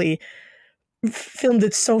actually filmed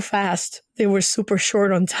it so fast. They were super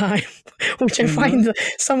short on time, which I find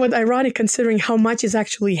somewhat ironic considering how much is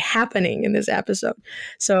actually happening in this episode.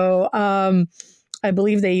 So I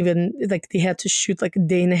believe they even they had to shoot like a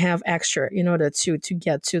day and a half extra in order to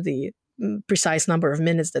get to the precise number of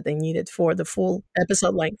minutes that they needed for the full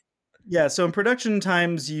episode length. Yeah, so in production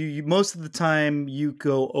times, you most of the time you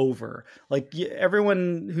go over. Like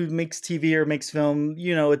everyone who makes TV or makes film,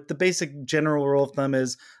 the basic general rule of thumb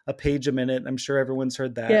is a page a minute. I'm sure everyone's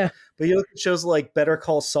heard that. Yeah. But you look at shows like Better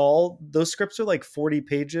Call Saul, those scripts are like 40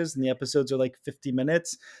 pages and the episodes are like 50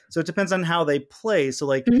 minutes. So it depends on how they play. So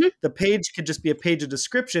like the page could just be a page of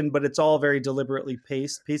description, but it's all very deliberately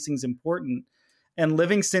paced. Pacing's important. And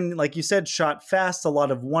Livingston, like you said, shot fast, a lot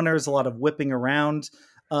of oneers, a lot of whipping around.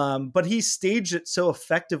 But he staged it so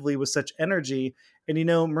effectively with such energy. And,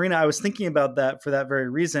 Marina, I was thinking about that for that very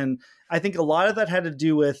reason. I think a lot of that had to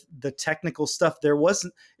do with the technical stuff.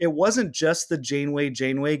 It wasn't just the Janeway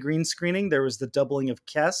green screening. There was the doubling of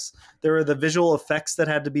Kess. There were the visual effects that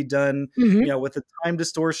had to be done, with the time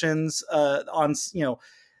distortions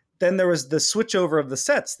then there was the switchover of the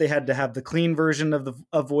sets. They had to have the clean version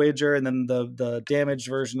of Voyager and then the damaged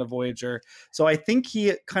version of Voyager. So I think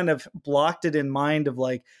he kind of blocked it in mind of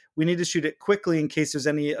like, we need to shoot it quickly in case there's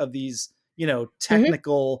any of these,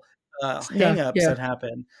 technical hangups that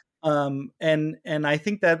happen. And I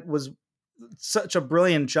think that was such a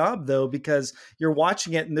brilliant job though, because you're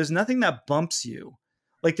watching it and there's nothing that bumps you.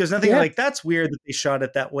 Like there's nothing like, that's weird that they shot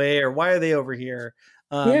it that way, or why are they over here?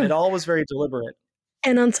 It all was very deliberate.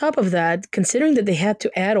 And on top of that, considering that they had to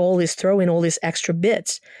throw in all these extra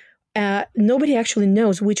bits, nobody actually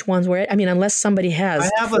knows which ones were. I mean, unless somebody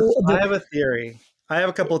has. I have a theory. I have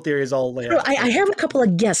a couple of theories I'll lay out. I have a couple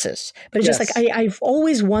of guesses, but it's just like I've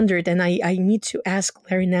always wondered, and I need to ask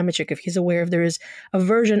Larry Nemechek if he's aware if there is a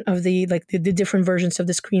version of the different versions of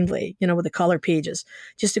the screenplay, with the color pages,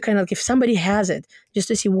 just to kind of, if somebody has it, just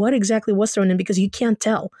to see what exactly was thrown in, because you can't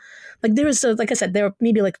tell. Like there is, like I said, there are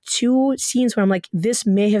maybe like 2 scenes where I'm like, this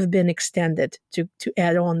may have been extended to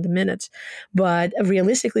add on the minutes, but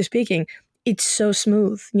realistically speaking, it's so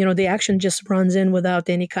smooth. The action just runs in without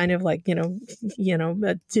any kind of like,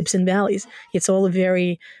 dips and valleys. It's all a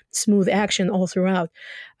very smooth action all throughout.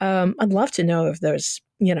 I'd love to know if there's,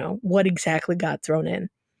 what exactly got thrown in.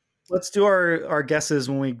 Let's do our guesses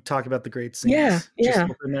when we talk about the great scenes. Yeah.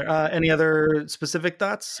 Any other specific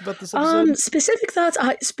thoughts about this episode? Specific thoughts.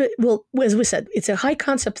 Well, as we said, it's a high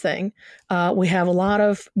concept thing. We have a lot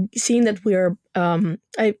of seeing that we're,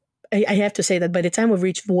 I have to say that by the time we've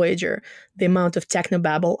reached Voyager, the amount of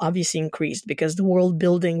technobabble obviously increased because the world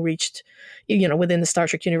building reached, within the Star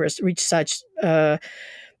Trek universe, reached such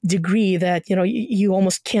degree that, you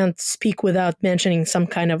almost can't speak without mentioning some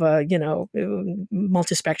kind of a,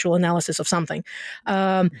 multispectral analysis of something.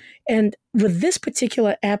 And with this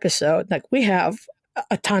particular episode, like we have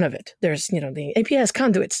a ton of it. There's, the APS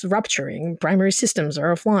conduits rupturing, primary systems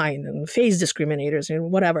are offline, and phase discriminators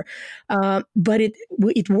and whatever. But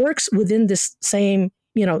it works within this same,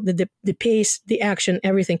 the pace, the action,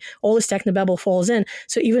 everything. All this technobabble falls in.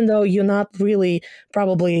 So even though you're not really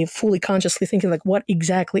probably fully consciously thinking like what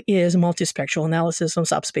exactly is multispectral analysis on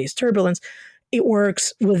subspace turbulence, it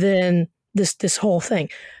works within this whole thing.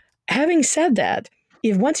 Having said that,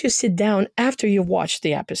 if once you sit down after you watch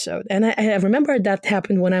the episode, and I remember that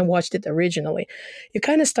happened when I watched it originally, you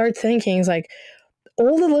kind of start thinking, it's like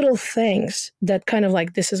all the little things that kind of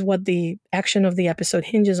like, this is what the action of the episode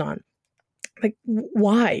hinges on. Like,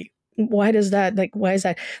 why? Why does that, like, why is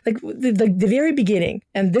that? Like the very beginning,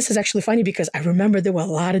 and this is actually funny because I remember there were a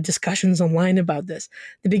lot of discussions online about this.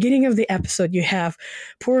 The beginning of the episode, you have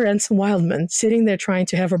poor Ensign Wildman sitting there trying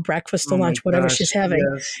to have her breakfast or lunch, whatever she's having.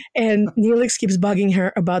 Yes. And Neelix keeps bugging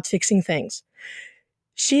her about fixing things.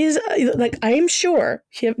 She's like, I am sure,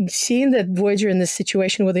 seeing that Voyager in this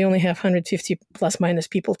situation where they only have 150 plus minus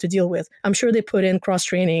people to deal with, I'm sure they put in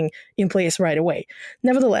cross-training in place right away.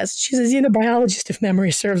 Nevertheless, she's a xenobiologist, if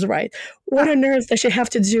memory serves right. What on earth does she have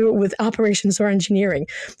to do with operations or engineering?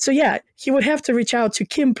 So yeah, he would have to reach out to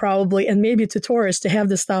Kim probably, and maybe to Torres to have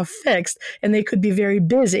the stuff fixed, and they could be very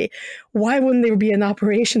busy. Why wouldn't there be an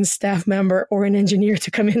operations staff member or an engineer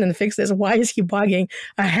to come in and fix this? Why is he bugging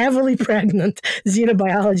a heavily pregnant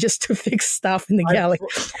xenobiologist to fix stuff in the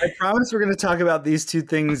galaxy? I promise we're going to talk about these 2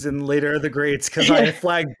 things in Later of the Greats, because I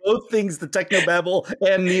flagged both things, the technobabble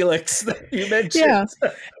and Neelix that you mentioned. Yeah,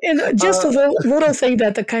 and just a little thing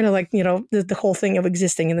that kind of like, the whole thing of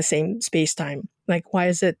existing in the same space time. Like, why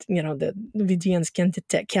is it, the Vidians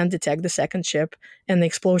can't detect the second ship, and the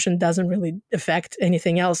explosion doesn't really affect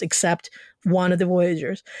anything else except one of the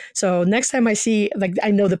Voyagers. So next time I see, like,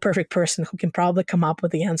 I know the perfect person who can probably come up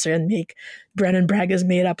with the answer and make Brennan Braga's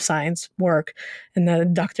made up science work. And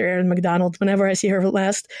then Dr. Erin McDonald, whenever I see her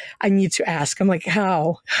last, I need to ask. I'm like,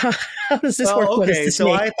 how does this work? What does this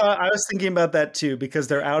mean? I was thinking about that too, because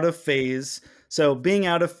they're out of phase. So being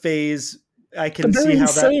out of phase, I can see how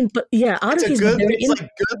that. But yeah, out of phase. It's like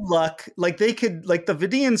good luck. Like the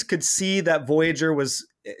Vidians could see that Voyager was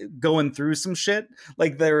going through some shit.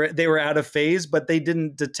 Like they were out of phase, but they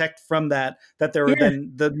didn't detect from that there were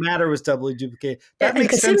then the matter was doubly duplicated. That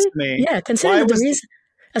makes sense to me. Yeah, considering there is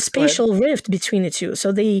a spatial rift between the two,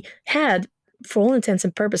 so they had, for all intents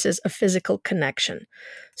and purposes, a physical connection.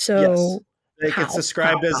 So. Yes. It gets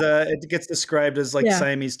described as like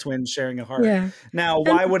Siamese twins sharing a heart. Yeah. Now,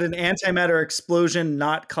 why would an antimatter explosion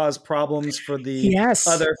not cause problems for the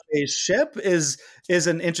other phase ship is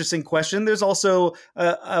an interesting question. There's also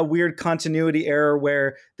a weird continuity error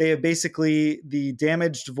where they have basically the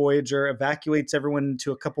damaged Voyager evacuates everyone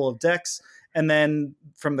to a couple of decks, and then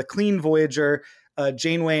from the clean Voyager,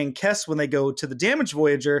 Janeway and Kes, when they go to the damaged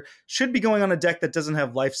Voyager, should be going on a deck that doesn't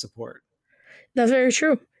have life support. That's very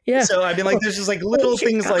true. Yeah. So I mean, like, there's just like little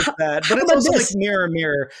things like that, but it's also like mirror,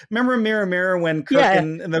 mirror. Remember mirror, mirror when Kirk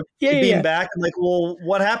and the beam back? I'm like, well,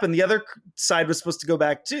 what happened? The other side was supposed to go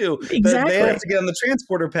back too. Exactly. They have to get on the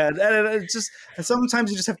transporter pad. And it's just sometimes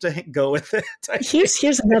you just have to go with it.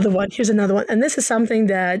 Here's another one. And this is something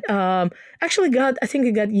that actually I think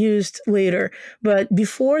it got used later. But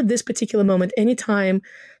before this particular moment, anytime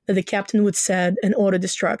that the captain would set an auto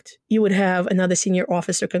destruct, you would have another senior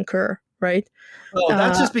officer concur. Right? Oh,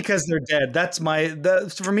 that's just because they're dead. That's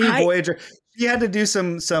for me, Voyager. You had to do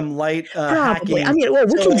some light hacking. I mean,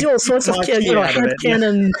 we can do all sorts of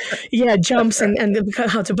headcanon, jumps and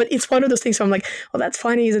how to. But it's one of those things where I'm like, well, that's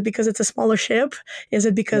funny. Is it because it's a smaller ship? Is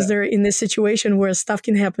it because they're in this situation where stuff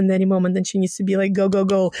can happen at any moment, and she needs to be like, go, go,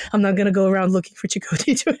 go? I'm not going to go around looking for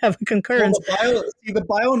Chakotay to have a concurrence. Well, the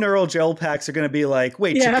bioneural gel packs are going to be like,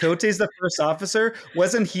 wait, Chakotay's the first officer?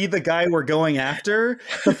 Wasn't he the guy we're going after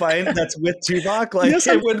to find that's with Tuvok? Like,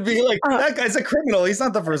 it would be like, that guy's a criminal. He's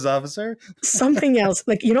not the first officer. Something else,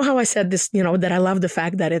 like, how I said this, that I love the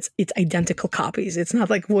fact that it's identical copies. It's not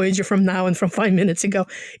like Voyager from now and from 5 minutes ago.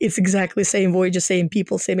 It's exactly the same Voyager, same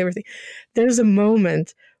people, same everything. There's a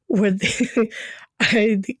moment where the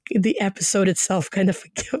episode itself kind of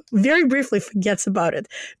very briefly forgets about it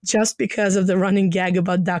just because of the running gag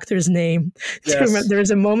about Doctor's name. Yes.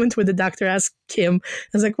 There's a moment where the Doctor asks Kim, I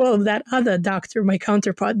was like, well, that other Doctor, my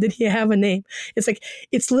counterpart, did he have a name? It's like,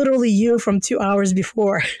 it's literally you from 2 hours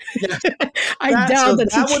before. Yeah. I doubt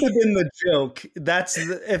that would have been the joke.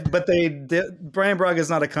 Brian Braga is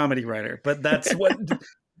not a comedy writer, but that's what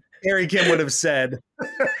Harry Kim would have said.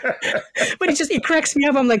 But it cracks me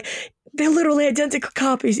up. I'm like, they're literally identical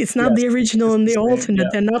copies. It's not the original and the alternate.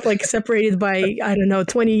 They're not like separated by,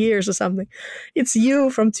 20 years or something. It's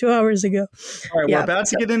you from 2 hours ago. All right, we're about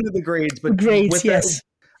to get into the grades. But yes.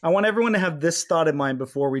 I want everyone to have this thought in mind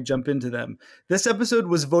before we jump into them. This episode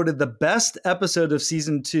was voted the best episode of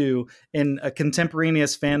season 2 in a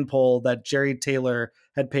contemporaneous fan poll that Jerry Taylor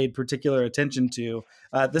had paid particular attention to.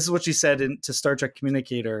 This is what she said to Star Trek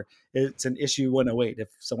Communicator. It's an issue 108 if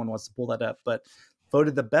someone wants to pull that up. But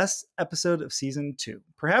voted the best episode of season 2.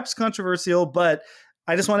 Perhaps controversial, but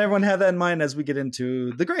I just want everyone to have that in mind as we get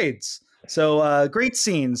into the grades. So great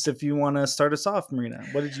scenes. If you want to start us off, Marina,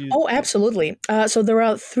 what did you? Oh, absolutely. So there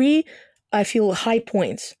are 3, I feel, high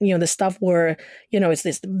points. The stuff where, it's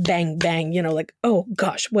this bang, bang, like, oh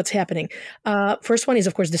gosh, what's happening? First one is,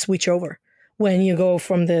 of course, the switch over. When you go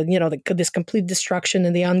from this complete destruction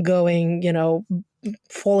and the ongoing,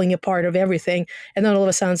 falling apart of everything, and then all of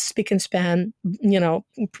a sudden, spick and span,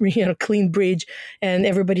 clean bridge, and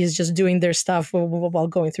everybody's just doing their stuff while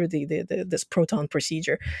going through this proton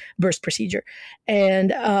burst procedure,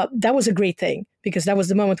 and that was a great thing because that was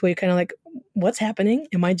the moment where you're kind of like, what's happening?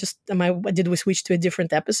 Did we switch to a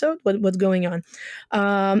different episode? What's going on?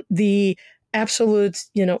 The absolute,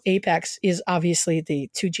 apex is obviously the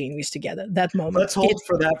 2 Janeways together. That moment. Let's hold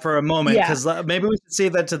for that for a moment, because maybe we should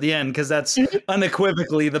save that to the end, because that's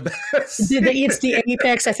unequivocally the best. It's the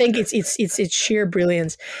apex. I think it's sheer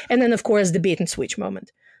brilliance. And then, of course, the bait and switch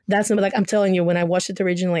moment. That's like, I'm telling you, when I watched it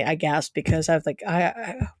originally, I gasped because I was like,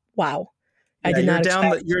 wow. I did not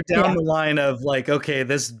expect. You're down the line of like, okay,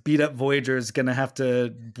 this beat up Voyager is gonna have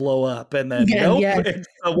to blow up, and then nope, it's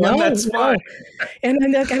the one that's fine. And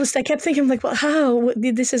then I kept thinking like, well, how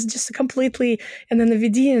this is just completely, and then the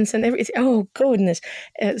Vidians and everything. Oh goodness!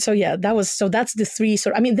 That's the three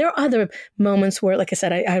sort. I mean, there are other moments where, like I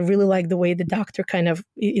said, I really like the way the Doctor kind of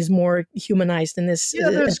is more humanized in this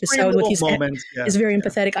episode with his moments. It's very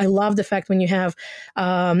empathetic. I love the fact when you have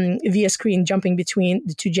via screen jumping between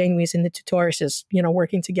the two Janeways and the two Tauruses,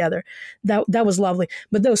 working together. That was lovely.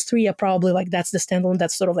 But those three are probably like that's the standalone.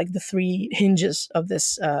 That's sort of like the three hinges of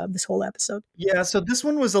this whole episode. Yeah. So this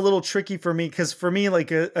one was a little tricky for me because for me,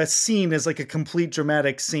 like a scene is like a complete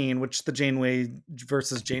dramatic scene, which the Janeway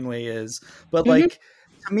versus Janeway is. But like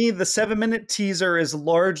to me, the 7-minute teaser is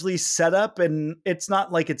largely set up, and it's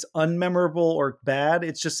not like it's unmemorable or bad.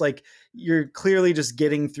 It's just like you're clearly just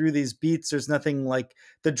getting through these beats. There's nothing like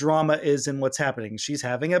the drama is in what's happening. She's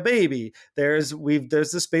having a baby. There's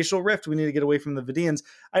the spatial rift. We need to get away from the Vidians.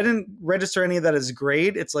 I didn't register any of that as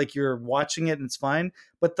great. It's like you're watching it and it's fine.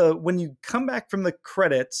 But when you come back from the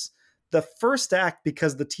credits, the first act,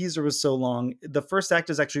 because the teaser was so long, the first act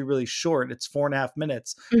is actually really short. It's 4.5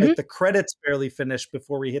 minutes. Like the credits barely finished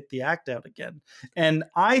before we hit the act out again. And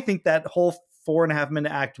I think that whole 4.5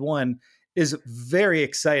 minute act one is very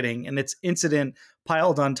exciting, and it's incident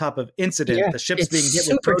piled on top of incident. Yeah, the ship's being hit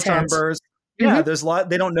with proton bursts. Yeah, there's a lot.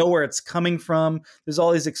 They don't know where it's coming from. There's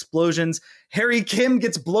all these explosions. Harry Kim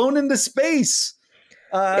gets blown into space.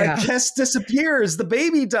 Kes disappears. The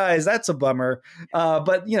baby dies. That's a bummer.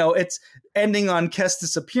 But it's ending on Kes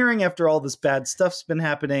disappearing after all this bad stuff's been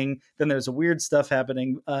happening. Then there's a weird stuff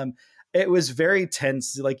happening. It was very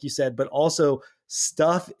tense, like you said, but also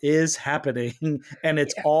stuff is happening, and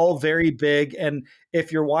it's all very big. And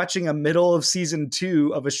if you're watching a middle of season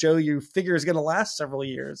 2 of a show you figure is going to last several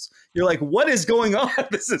years, you're like, what is going on?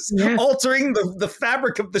 This is altering the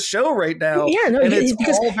fabric of the show right now. Yeah, no, and it's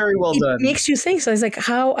all very well done. It makes you think. So it's like,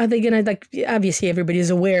 how are they going to, like, obviously everybody's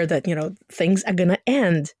aware that, things are going to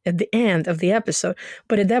end at the end of the episode.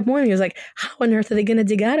 But at that moment, it was like, how on earth are they going to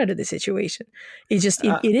dig out of the situation? It just,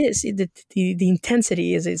 the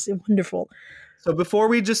intensity is wonderful. So before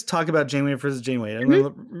we just talk about Janeway versus Janeway,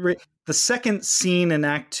 the second scene in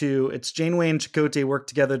Act 2, it's Janeway and Chakotay work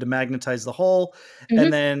together to magnetize the hull,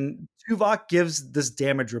 and then Tuvok gives this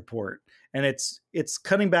damage report. And it's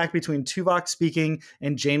cutting back between Tuvok speaking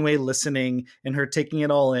and Janeway listening and her taking it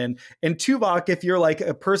all in. And Tuvok, if you're like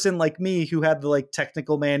a person like me who had the like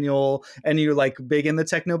technical manual and you're like big in the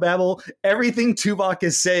technobabble, everything Tuvok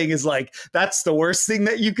is saying is like, that's the worst thing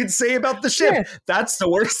that you could say about the ship. Yeah. That's the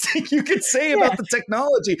worst thing you could say about the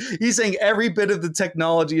technology. He's saying every bit of the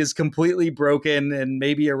technology is completely broken and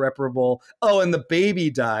maybe irreparable. Oh, and the baby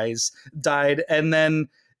died. And then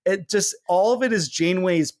it just, all of it is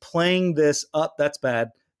Janeway's playing this up. That's bad.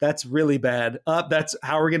 That's really bad. That's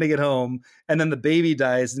how we're going to get home. And then the baby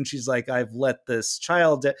dies and she's like, I've let this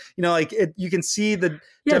child, you can see the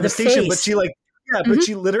devastation, but she but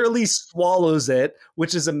she literally swallows it,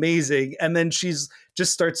 which is amazing. And then she's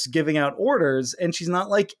just starts giving out orders, and she's not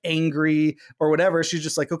like angry or whatever. She's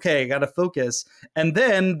just like, okay, I got to focus. And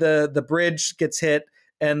then the bridge gets hit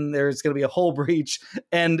and there's going to be a hull breach,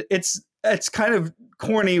 and it's kind of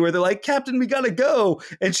corny where they're like, Captain, we gotta go.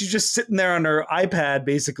 And she's just sitting there on her iPad,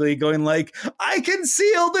 basically going like, I can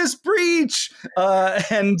seal this breach.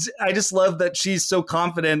 And I just love that she's so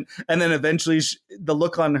confident. And then eventually the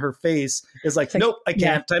look on her face is like, nope, I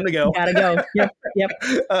can't. Time to go. Gotta go. Yep.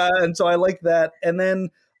 And so I like that. And then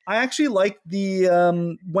I actually like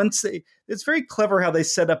the it's very clever how they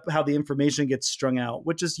set up how the information gets strung out,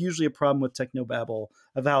 which is usually a problem with technobabble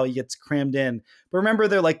of how it gets crammed in. But remember,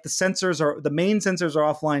 they're like the main sensors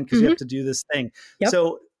are offline because you have to do this thing. Yep.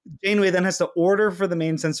 So Janeway then has to order for the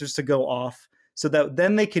main sensors to go off so that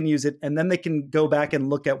then they can use it, and then they can go back and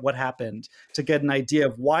look at what happened to get an idea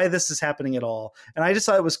of why this is happening at all. And I just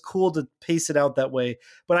thought it was cool to pace it out that way.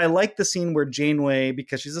 But I like the scene where Janeway,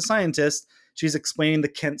 because she's a scientist, she's explaining the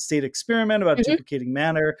Kent State experiment about duplicating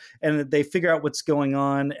matter, and they figure out what's going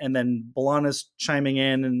on, and then B'Elanna's chiming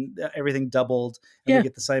in, and everything doubled, and we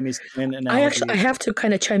get the Siamese twin analogy. I have to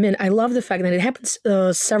kind of chime in. I love the fact that it happens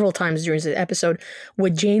several times during the episode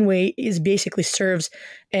where Janeway basically serves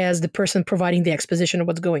as the person providing the exposition of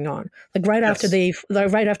what's going on. Like right after they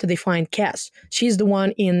find Kes, she's the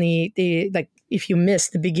one in the like. If you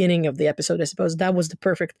missed the beginning of the episode, I suppose that was the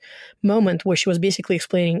perfect moment where she was basically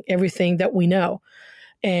explaining everything that we know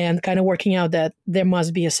and kind of working out that there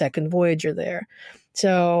must be a second Voyager there.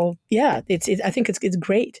 So I think it's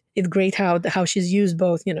great. It's great how she's used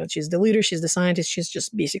both. She's the leader, she's the scientist, she's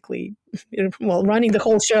just basically running the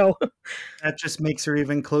whole show. That just makes her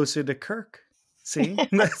even closer to Kirk. See,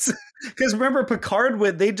 that's because remember Picard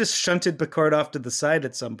they just shunted Picard off to the side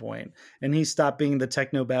at some point, and he stopped being the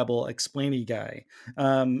technobabble explainy guy.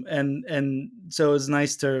 And so it was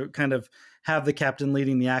nice to kind of have the captain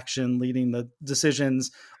leading the action, leading the decisions,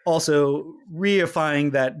 also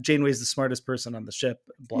reifying that Janeway's the smartest person on the ship.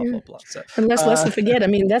 Blah blah blah. So, and let's not forget. I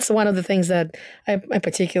mean, that's one of the things that I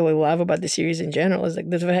particularly love about the series in general is like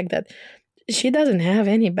the fact that she doesn't have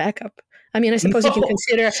any backup. I mean, I suppose you can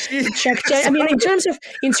consider I mean,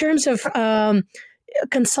 in terms of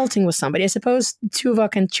consulting with somebody, I suppose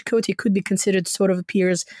Tuvok and Chakotay could be considered sort of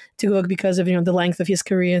peers to Tuvok because of the length of his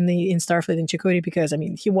career in Starfleet, and Chakotay because I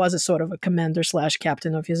mean he was a sort of a commander /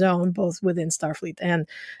 captain of his own, both within Starfleet and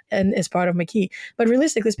as part of Maquis. But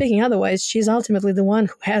realistically speaking, otherwise, she's ultimately the one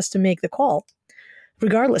who has to make the call,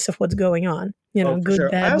 regardless of what's going on. Good, sure.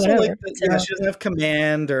 Bad, I also whatever. like that, she doesn't have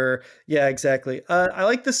command or, exactly. I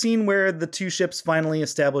like the scene where the two ships finally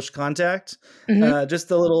establish contact. Mm-hmm. Just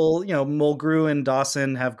the little, Mulgrew and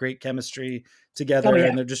Dawson have great chemistry together,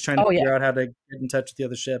 and they're just trying to figure out how to get in touch with the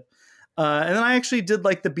other ship. And then I actually did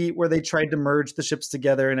like the beat where they tried to merge the ships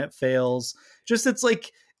together and it fails. Just it's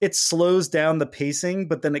like it slows down the pacing,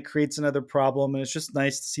 but then it creates another problem, and it's just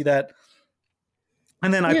nice to see that.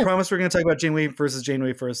 And then I promise we're going to talk about Janeway versus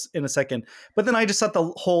Janeway first in a second. But then I just thought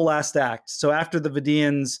the whole last act. So after the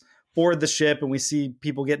Vidians board the ship and we see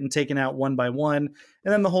people getting taken out one by one,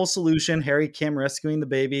 and then the whole solution, Harry Kim rescuing the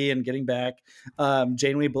baby and getting back,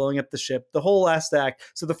 Janeway blowing up the ship, the whole last act.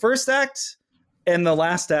 So the first act and the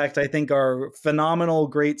last act, I think, are phenomenal,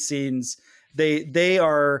 great scenes. They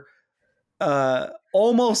are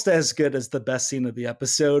almost as good as the best scene of the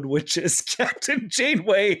episode, which is Captain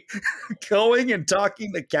Janeway going and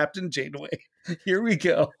talking to Captain Janeway. Here we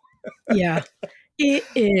go. Yeah, it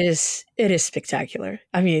is spectacular.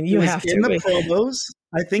 I mean, you have to. In the promos,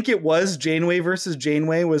 I think it was Janeway versus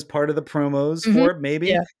Janeway was part of the promos for it, maybe.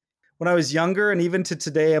 Yeah. When I was younger and even to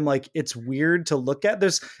today, I'm like, it's weird to look at.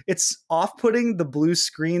 It's off-putting, the blue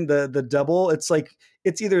screen, the double. It's like,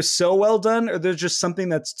 it's either so well done or there's just something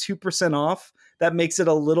that's 2% off that makes it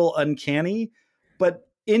a little uncanny. But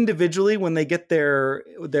individually, when they get their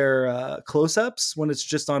close-ups, when it's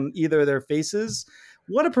just on either of their faces,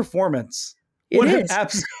 what a performance. It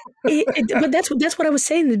is. But that's what I was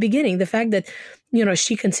saying in the beginning. The fact that,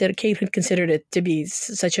 Kate had considered it to be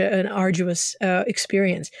such an arduous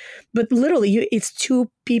experience. But literally, it's two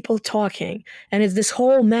people talking. And it's this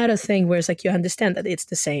whole meta thing where it's like you understand that it's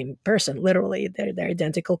the same person. Literally, they're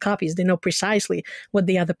identical copies. They know precisely what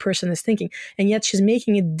the other person is thinking. And yet she's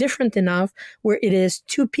making it different enough where it is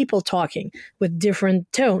two people talking with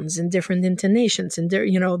different tones and different intonations. And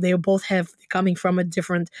they both have coming from a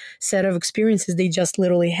different set of experiences they just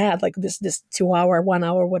literally had, like this 2 hour, 1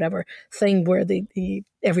 hour, whatever thing where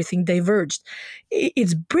everything diverged.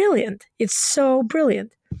 It's brilliant. It's so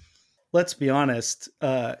brilliant. Let's be honest.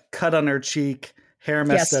 Cut on her cheek, hair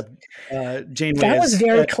messed up. Janeway. That was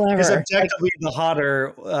very clever. Is objectively the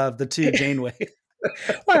hotter of the two Janeway.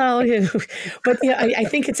 Well, but I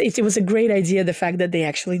think it was a great idea, the fact that they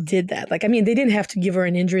actually did that. Like, I mean, they didn't have to give her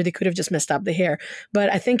an injury; they could have just messed up the hair.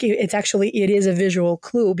 But I think it is a visual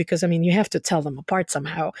clue because I mean, you have to tell them apart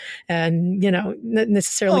somehow, and not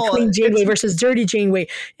necessarily clean Janeway versus dirty Janeway.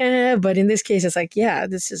 But in this case, it's like,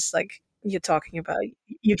 this is like you're talking about.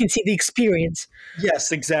 You can see the experience.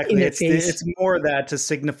 Yes, exactly. It's more that to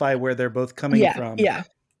signify where they're both coming from. Yeah.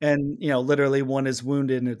 And, literally one is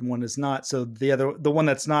wounded and one is not. So the one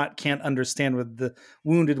that's not can't understand where the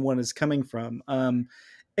wounded one is coming from. And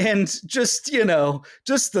just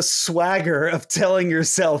the swagger of telling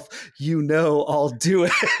yourself, I'll do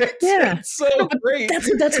it. Yeah. It's so great.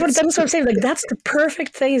 That's what I'm saying. Like, that's the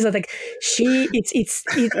perfect thing is that like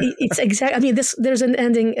it's exact. I mean, there's an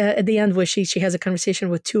ending at the end where she has a conversation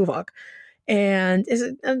with Tuvok, and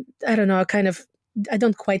I don't know, I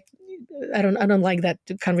don't like that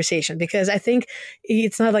conversation because I think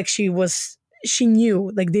it's not like she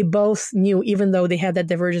knew, like they both knew, even though they had that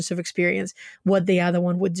divergence of experience, what the other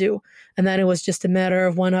one would do. And then it was just a matter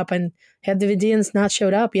of one up, and had the Vidians not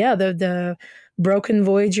showed up, the broken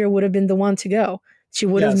Voyager would have been the one to go. She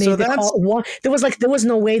would have made the call. There was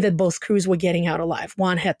no way that both crews were getting out alive.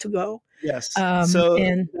 One had to go. Yes. So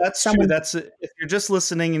that's true. That's if you're just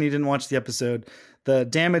listening and you didn't watch the episode, the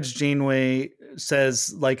damaged Janeway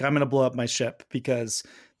says, like, I'm going to blow up my ship because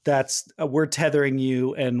we're tethering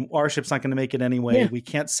you and our ship's not going to make it anyway. Yeah. We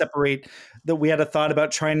can't separate we had a thought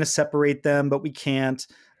about trying to separate them, but we can't.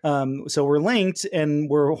 So we're linked and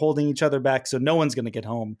we're holding each other back. So no one's going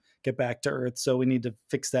to get back to Earth. So we need to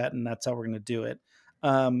fix that. And that's how we're going to do it.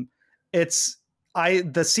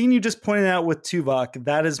 the scene you just pointed out with Tuvok,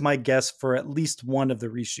 that is my guess for at least one of the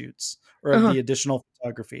reshoots or of the additional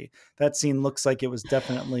photography. That scene looks like it was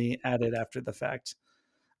definitely added after the fact.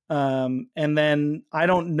 And then I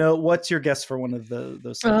don't know, what's your guess for one of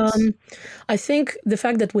those scenes? I think the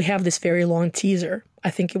fact that we have this very long teaser, I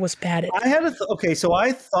think it was padded. So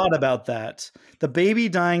I thought about that. The baby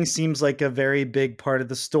dying seems like a very big part of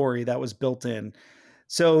the story that was built in.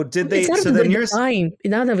 So did they? It's so not then the dying,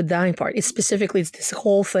 not the dying part. It's specifically this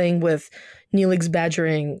whole thing with Neelix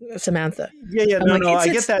badgering Samantha. Yeah, no, I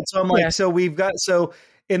get that. So I'm like, so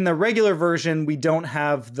in the regular version, we don't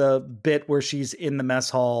have the bit where she's in the mess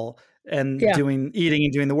hall and eating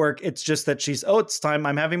and doing the work. It's just that it's time.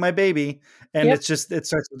 I'm having my baby, and it starts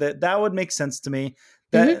with it. That would make sense to me.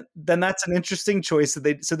 Then that's an interesting choice. That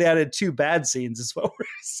they added 2 bad scenes, is what we're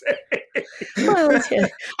saying. Well,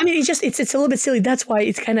 I mean, it's a little bit silly. That's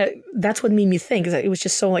why that's what made me think. Is that it was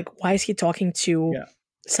just so like, why is he talking to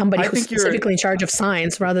somebody who's specifically in charge of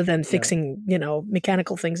science rather than fixing,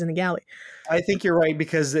 mechanical things in the galley? I think you're right,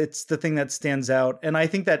 because it's the thing that stands out. And I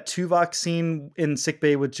think that Tuvok scene in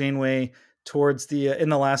sickbay with Janeway towards the in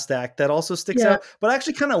the last act, that also sticks out. But I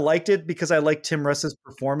actually kind of liked it because I like Tim Russ's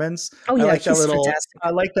performance. Oh yeah, he's fantastic. I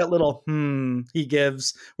like that little he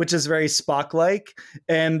gives, which is very Spock-like.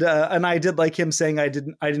 And I did like him saying, I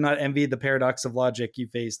do not envy the paradox of logic you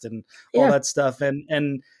faced and all that stuff.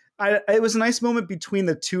 And it was a nice moment between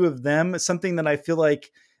the two of them, something that I feel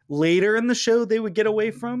like later in the show they would get away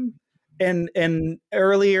from. And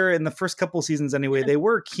earlier in the first couple seasons anyway, they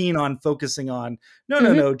were keen on focusing on,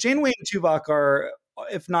 no, Janeway and Tuvok are,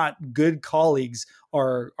 if not good colleagues,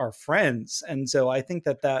 are friends. And so I think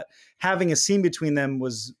that having a scene between them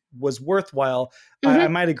was worthwhile. I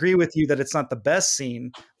might agree with you that it's not the best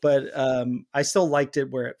scene, but I still liked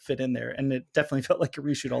it where it fit in there. And it definitely felt like a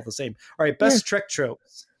reshoot all the same. All right, best Trek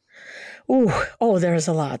tropes. There's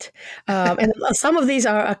a lot. And some of these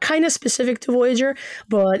are kind of specific to Voyager,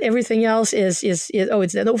 but everything else is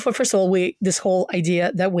first of all, this whole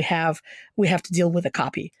idea that we have to deal with a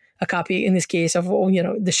copy in this case of,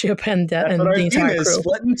 the ship and the entire crew.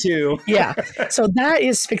 Split in 2. Yeah. So that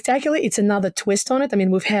is spectacular. It's another twist on it. I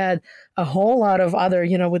mean, we've had a whole lot of other,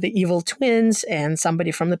 with the evil twins and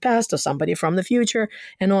somebody from the past or somebody from the future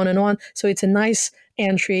and on and on. So it's a nice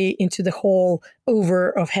entry into the whole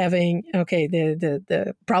over of having,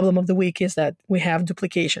 the problem of the week is that we have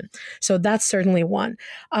duplication. So that's certainly one.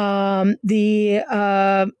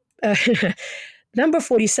 Number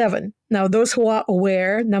 47. Now, those who are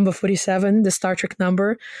aware, number 47, the Star Trek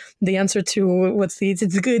number, the answer to it's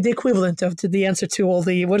the equivalent of the answer to all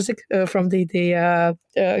the, what is it, from the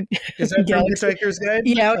is that from Hitchhiker's Guide?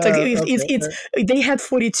 Yeah, it's they had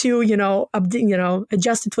 42,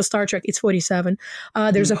 adjusted for Star Trek, it's 47.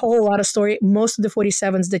 There's a whole lot of story. Most of the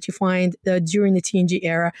 47s that you find during the TNG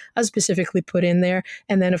era are specifically put in there.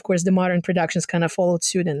 And then, of course, the modern productions kind of followed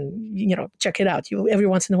suit and, check it out. Every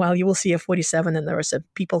once in a while, you will see a 47, and there are some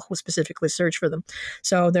people who specifically search for them.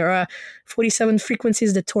 So there are 47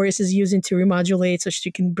 frequencies that Torres is using to remodulate so she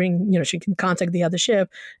can she can contact the other ship.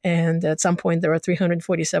 And at some point there are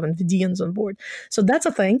 347 Vidians on board. So that's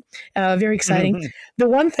a thing. Very exciting. The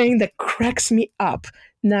one thing that cracks me up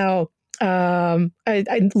now,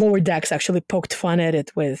 Lower Decks actually poked fun at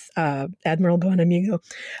it with Admiral Bonamigo,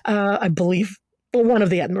 I believe, one of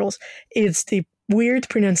the admirals. It's the weird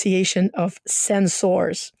pronunciation of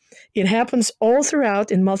sensors. It happens all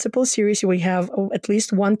throughout in multiple series. We have at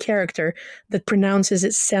least one character that pronounces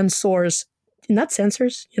it sensors, not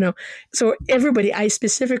sensors, So everybody, I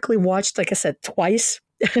specifically watched, like I said, twice.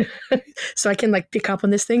 So I can pick up on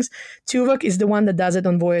these things. Tuvok is the one that does it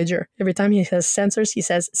on Voyager. Every time he says sensors, he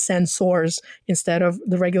says sensors instead of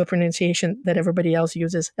the regular pronunciation that everybody else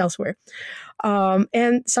uses elsewhere.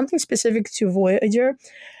 And something specific to Voyager,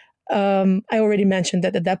 I already mentioned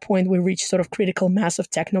that at that point we reached sort of critical mass of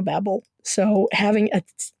technobabble. So having a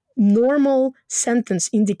normal sentence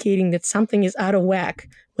indicating that something is out of whack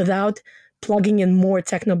without plugging in more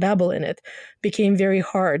technobabble in it became very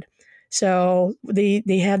hard. So they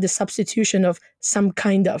had the substitution of some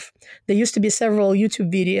kind of. There used to be several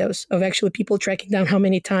YouTube videos of actually people tracking down how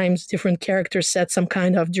many times different characters said some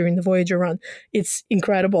kind of during the Voyager run. It's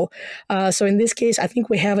incredible. So in this case, I think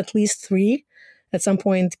we have at least 3. At some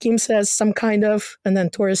point, Kim says some kind of, and then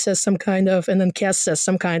Torres says some kind of, and then Cass says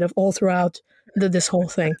some kind of, all throughout this whole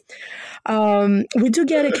thing. We do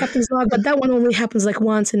get a captain's log, but that one only happens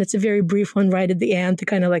once, and it's a very brief one right at the end to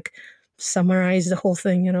kind of summarize the whole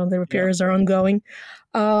thing. The repairs are ongoing.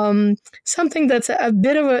 Something that's a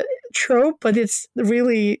bit of trope, but it's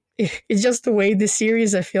just the way the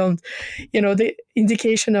series are filmed. The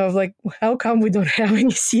indication of like, how come we don't have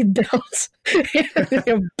any seat belts?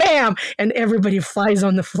 Bam, and everybody flies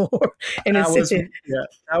on the floor. And that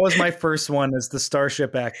was my first one. Is the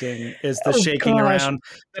starship acting, is the shaking around.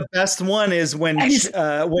 The best one is when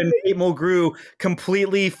Kate Mulgrew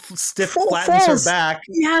completely flattens her back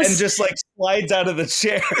and just like slides out of the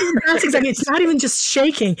chair. That's exactly. It's not even just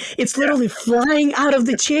shaking. It's literally flying out of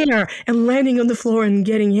the chair and landing on the floor and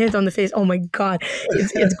getting hit on the face. Oh my God.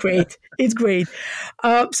 It's great. It's great.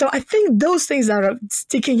 So I think those things are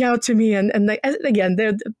sticking out to me. And again,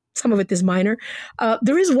 some of it is minor.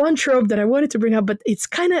 There is one trope that I wanted to bring up, but it's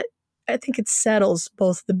kind of, I think it settles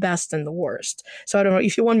both the best and the worst. So I don't know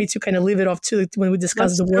if you want me to kind of leave it off to when we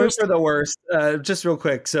discuss the worst. For the worst, just real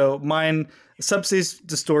quick. So mine, subspace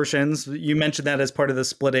distortions. You mentioned that as part of the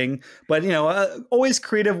splitting, but always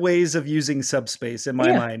creative ways of using subspace in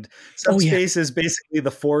my mind. Subspace is basically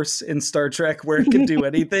the Force in Star Trek, where it can do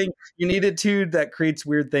anything you need it to. That creates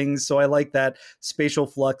weird things. So I like that spatial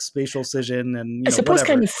flux, spatial scission, and I suppose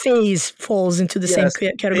kind of phase falls into the same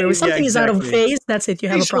category. When something is out of phase, that's it. You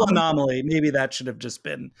have spatial a problem. Anomaly. Maybe that should have just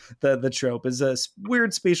been the trope. Is a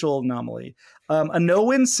weird spatial anomaly. A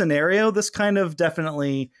no-win scenario. This kind of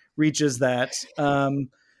definitely reaches that.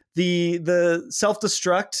 The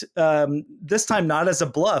self-destruct, this time not as a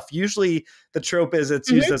bluff. Usually the trope is it's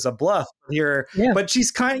used as a bluff here, but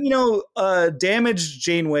she's damaged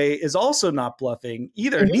Janeway is also not bluffing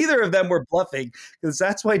either. Neither of them were bluffing, because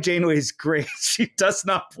that's why Janeway's great. She does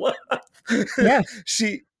not bluff. Yeah.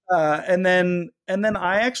 And then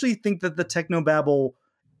I actually think that the technobabble,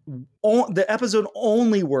 the episode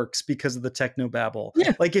only works because of the technobabble.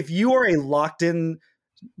 Yeah. Like if you are a locked in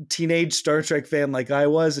teenage Star Trek fan like I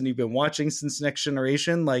was, and you've been watching since Next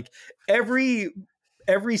Generation, like every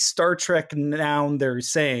Star Trek noun they're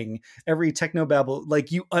saying, every technobabble,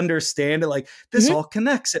 like you understand it, like this all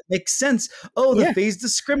connects. It makes sense. Oh, the phase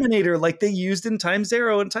discriminator, like they used in Times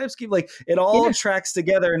Arrow and Timescape, like it all tracks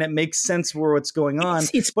together and it makes sense for what's going on.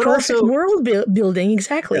 It's but perfect also, world building.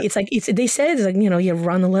 Exactly. Yeah. It's like they said, it's like, you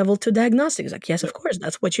run a level 2 diagnostics. Like, yes, of course,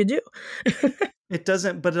 that's what you do. It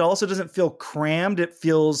doesn't, but it also doesn't feel crammed. It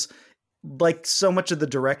feels like so much of the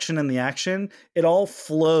direction and the action, it all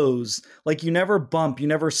flows. Like you never bump, you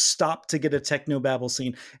never stop to get a technobabble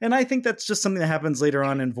scene. And I think that's just something that happens later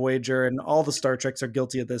on in Voyager, and all the Star Treks are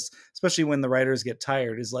guilty of this, especially when the writers get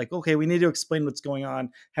tired, is like, okay, we need to explain what's going on.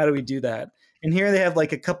 How do we do that? And here they have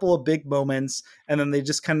like a couple of big moments, and then they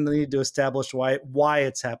just kind of need to establish why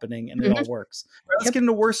it's happening, and it all works. Right, let's get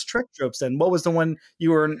into worst Trek tropes then. What was the one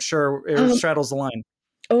you weren't sure straddles the line?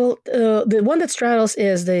 Well, the one that straddles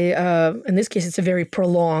is in this case, it's a very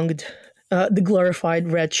prolonged, the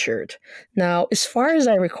glorified red shirt. Now, as far as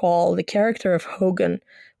I recall, the character of Hogan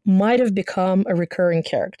might have become a recurring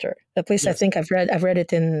character. At least I think I've read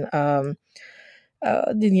it in the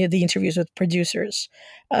interviews with producers.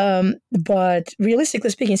 But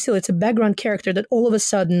realistically speaking, still, it's a background character that all of a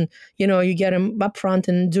sudden, you get him up front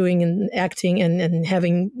and doing and acting and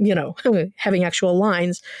having, having actual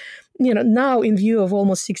lines. Now in view of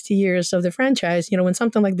almost 60 years of the franchise, when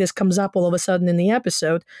something like this comes up all of a sudden in the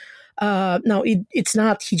episode, now it's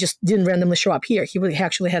not, he just didn't randomly show up here. He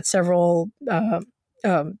actually had several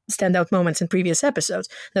standout moments in previous episodes.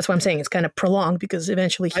 That's why I'm saying it's kind of prolonged, because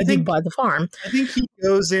eventually he did buy the farm. I think he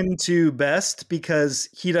goes into best because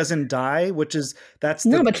he doesn't die, but he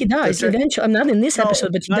dies eventually. I'm not in this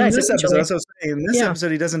episode, but he dies. In this episode, that's what I'm saying. In this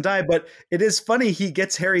episode, he doesn't die, but it is funny. He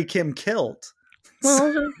gets Harry Kim killed.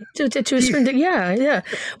 Well, to a certain yeah.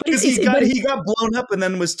 But he got blown up and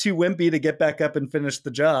then was too wimpy to get back up and finish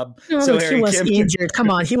the job. So he was injured.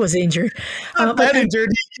 Come on, he was injured. Not that injured.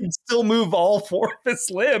 He can still move all 4 of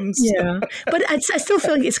his limbs. Yeah, but I still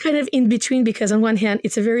feel like it's kind of in between, because on one hand,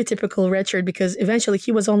 it's a very typical red shirt, because eventually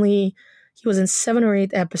he was in 7 or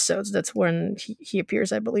 8 episodes. That's when he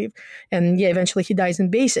appears, I believe. And eventually he dies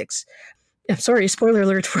in Basics. I'm sorry, spoiler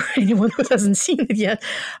alert for anyone who hasn't seen it yet.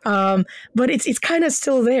 But it's kind of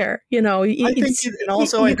still there, I think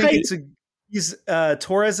he's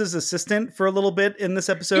Torres's assistant for a little bit in this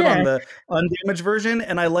episode on the undamaged version,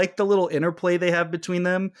 and I like the little interplay they have between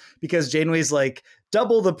them, because Janeway's like,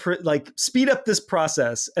 double speed up this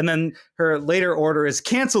process, and then her later order is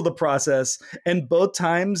cancel the process, and both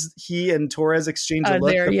times he and Torres exchange a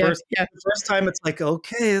look. The first time it's like,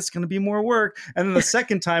 okay, it's going to be more work, and then the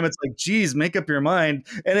second time it's like, geez, make up your mind.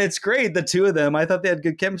 And it's great, the two of them. I thought they had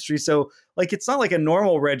good chemistry. So like, it's not like a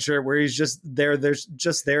normal red shirt where he's just there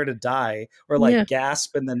to die or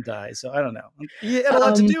gasp and then die. So I don't know, he had a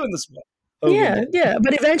lot to do in this one. Hogan did. Yeah.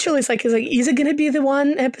 But eventually, it's like, is it going to be the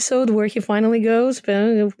one episode where he finally goes?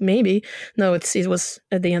 But maybe. No, it was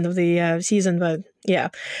at the end of the season. But yeah,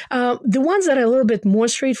 the ones that are a little bit more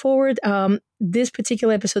straightforward. This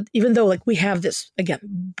particular episode, even though like we have this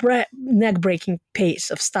again neck breaking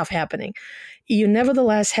pace of stuff happening, you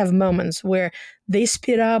nevertheless have moments where they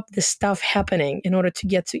speed up the stuff happening in order to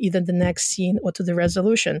get to either the next scene or to the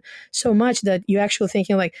resolution so much that you're actually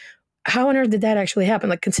thinking like, how on earth did that actually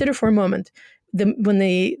happen? Like, consider for a moment when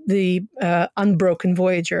the unbroken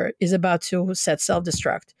Voyager is about to set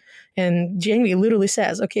self-destruct. And Janeway literally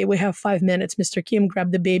says, okay, we have 5 minutes, Mr. Kim,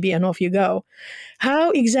 grab the baby and off you go.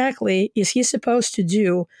 How exactly is he supposed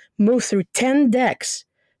to move through 10 decks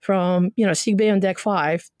from, sickbay on deck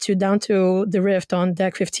 5 to down to the rift on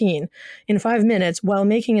deck 15 in 5 minutes while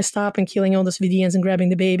making a stop and killing all those Vidians and grabbing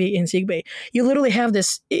the baby in sickbay? You literally have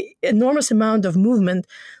this enormous amount of movement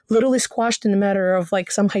literally squashed in a matter of like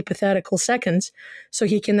some hypothetical seconds. So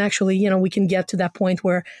he can actually, we can get to that point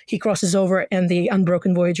where he crosses over and the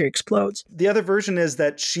unbroken Voyager explodes. The other version is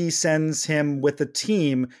that she sends him with a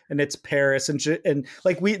team and it's Paris and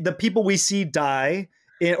like the people we see die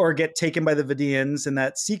or get taken by the Vidians in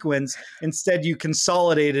that sequence. Instead, you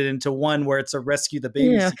consolidate it into one where it's a rescue the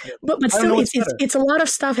baby sequence. But still, it's a lot of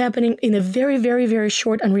stuff happening in a very, very, very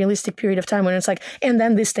short, unrealistic period of time when it's like, and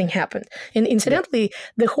then this thing happened. And incidentally,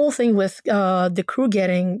 the whole thing with the crew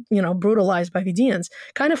getting, brutalized by Vidians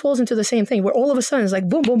kind of falls into the same thing where all of a sudden it's like,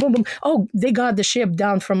 boom, boom, boom, boom. Oh, they got the ship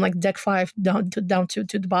down from like deck 5 down to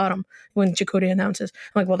the bottom when Chakotay announces.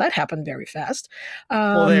 I'm like, well, that happened very fast.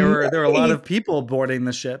 Well, there were a lot of people boarding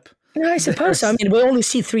the ship. I suppose so. I mean, we only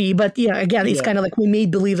see 3, but yeah, again, it's kind of like we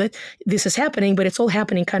made believe that this is happening, but it's all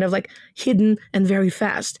happening kind of like hidden and very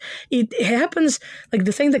fast. It happens, like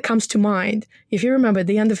the thing that comes to mind, if you remember at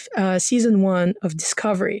the end of season 1 of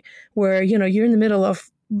Discovery, where, you're in the middle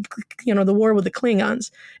of, the war with the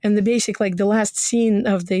Klingons, and the basic, like the last scene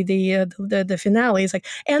of the finale is like,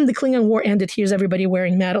 and the Klingon war ended, here's everybody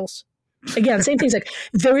wearing medals. Again, same things. Like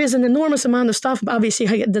there is an enormous amount of stuff, obviously,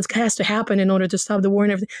 that has to happen in order to stop the war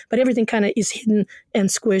and everything. But everything kind of is hidden and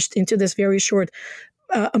squished into this very short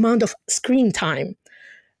amount of screen time.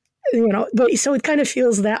 But so it kind of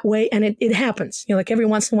feels that way, and it happens. Like every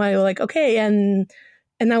once in a while, you're like, okay, and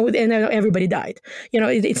now everybody died.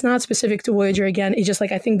 It's not specific to Voyager. Again, it's just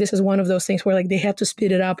like I think this is one of those things where like they had to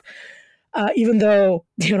speed it up. Even though,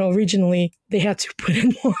 originally they had to put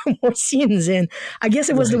in more scenes in. I guess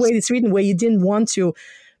it was the way it's written, where you didn't want to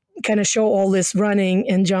kind of show all this running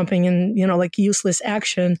and jumping and, like useless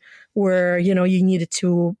action where, you needed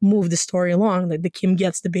to move the story along. Like the Kim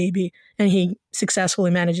gets the baby and he successfully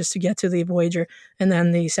manages to get to the Voyager, and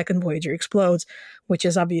then the second Voyager explodes, which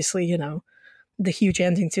is obviously, the huge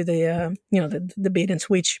ending to the, the bait and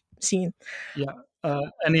switch scene. Yeah.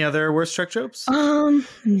 Any other worst Trek tropes? Let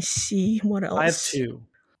me see what else. I have 2.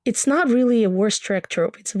 It's not really a worst Trek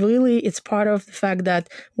trope. It's part of the fact that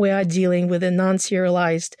we are dealing with a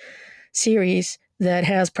non-serialized series that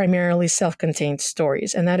has primarily self-contained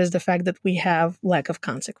stories, and that is the fact that we have lack of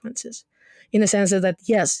consequences, in the sense that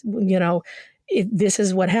yes, this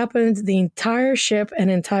is what happened. The entire ship and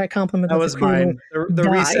entire complement that of was the crew mine. The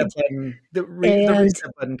died. Reset button. The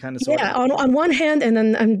reset button kind of. Yeah, on one hand, and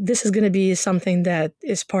then this is going to be something that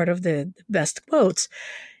is part of the best quotes.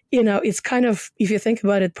 It's kind of, if you think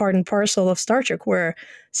about it, part and parcel of Star Trek, where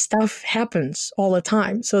stuff happens all the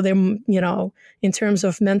time. So they're, in terms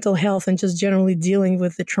of mental health and just generally dealing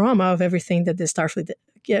with the trauma of everything that the Starfleet,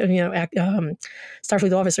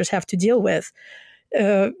 Starfleet officers have to deal with.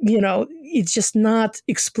 It's just not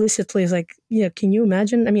explicitly like, can you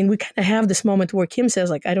imagine? I mean, we kind of have this moment where Kim says,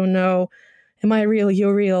 like, I don't know, am I real?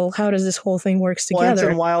 You're real. How does this whole thing works together?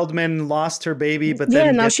 Anson Wildman lost her baby, but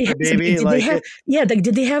then now she has the baby. Did they have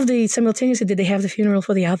did they have the funeral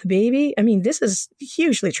for the other baby? I mean, this is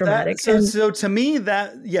hugely traumatic. So to me,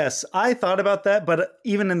 yes, I thought about that, but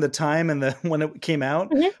even in the time and when it came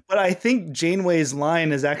out, but I think Janeway's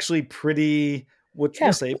line is actually pretty. We'll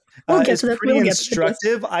say it's pretty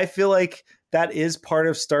instructive. I feel like that is part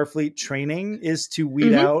of Starfleet training, is to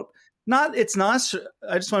weed out. It's not.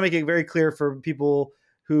 I just want to make it very clear for people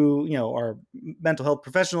who are mental health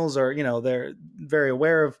professionals, or they're very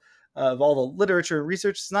aware of all the literature and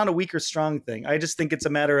research. It's not a weak or strong thing. I just think it's a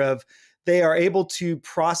matter of they are able to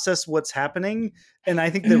process what's happening, and I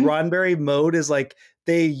think the Roddenberry mode is like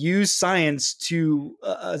they use science to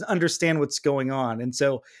understand what's going on. And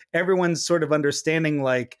so everyone's sort of understanding,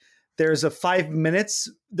 like there's a 5 minutes,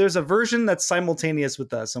 there's a version that's simultaneous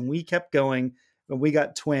with us, and we kept going and we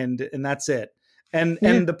got twinned, and that's it. And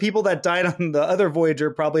the people that died on the other Voyager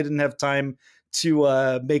probably didn't have time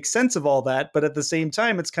make sense of all that. But at the same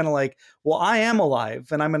time, it's kind of like, well, I am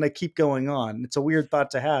alive and I'm going to keep going on. It's a weird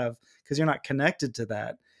thought to have because you're not connected to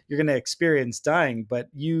that. You're going to experience dying, but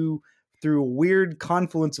you, through a weird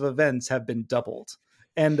confluence of events, have been doubled.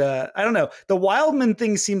 And I don't know. The Wildman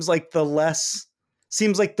thing seems like the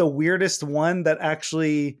weirdest one that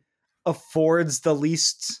actually affords the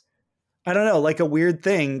least, I don't know, like a weird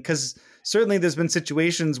thing. Because certainly there's been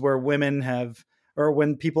situations where women have, or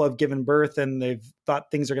when people have given birth and they've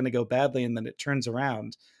thought things are going to go badly and then it turns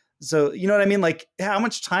around. So, you know what I mean? Like how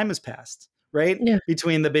much time has passed, right? Yeah.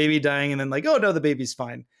 Between the baby dying and then like, oh no, the baby's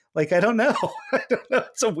fine. Like, I don't know.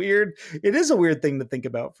 It is a weird thing to think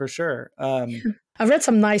about for sure. I've read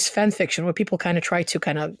some nice fan fiction where people kind of try to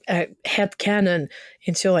kind of headcanon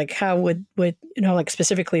into like how would, like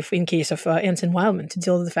specifically in case of Anson Wildman to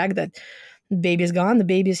deal with the fact that the baby is gone, the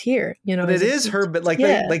baby is here. But it is her, but like,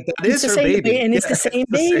 that is her baby. And it's the same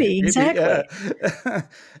baby. Exactly. Yeah.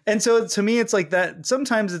 And so to me, it's like that.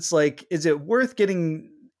 Sometimes it's like, is it worth getting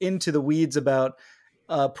into the weeds about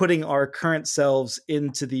putting our current selves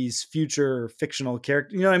into these future fictional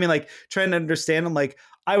characters? You know what I mean? Like trying to understand them. Like,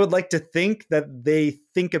 I would like to think that they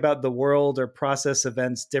think about the world or process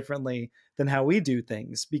events differently than how we do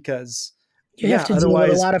things, because you have to deal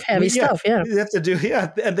with a lot of heavy stuff. Yeah. You have to do.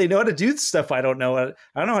 Yeah. And they know how to do stuff. I don't know. I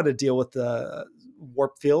don't know how to deal with the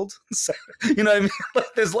warp field. So, you know what I mean?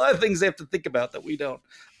 Like, there's a lot of things they have to think about that we don't.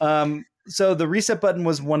 So the reset button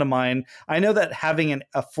was one of mine. I know that having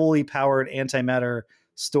a fully powered antimatter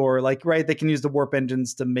store, like, right, they can use the warp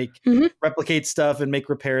engines to make replicate stuff and make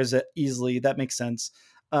repairs easily. That makes sense.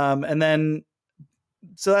 And then,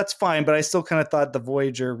 so that's fine, but I still kind of thought the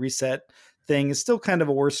Voyager reset thing is still kind of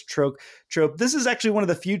a worse trope. This is actually one of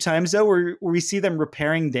the few times though where we see them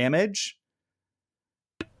repairing damage.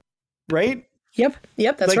 Right? Yep,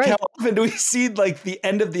 that's like, right. How often do we see like the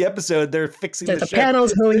end of the episode they're fixing the ship?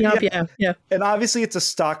 Panels going up? Yeah. And obviously it's a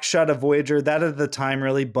stock shot of Voyager. That at the time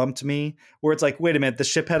really bumped me, where it's like, wait a minute, the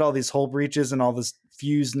ship had all these hull breaches and all this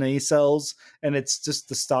fused nacelles, and it's just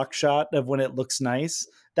the stock shot of when it looks nice.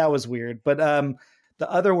 That was weird. But the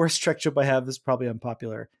other worst Trek trope I have is probably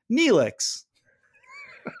unpopular. Neelix.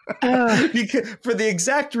 For the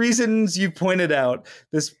exact reasons you pointed out,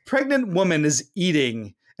 this pregnant woman is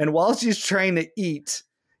eating, and while she's trying to eat,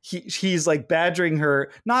 he's like badgering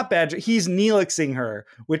her, he's Neelixing her,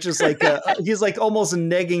 which is like, he's like almost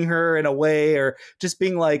negging her in a way, or just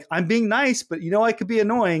being like, I'm being nice, but I could be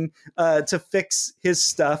annoying, to fix his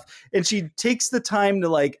stuff. And she takes the time to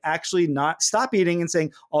like actually not stop eating and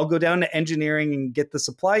saying, I'll go down to engineering and get the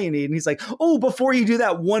supply you need. And he's like, oh, before you do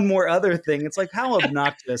that, one more other thing. It's like, how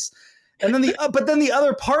obnoxious. And then the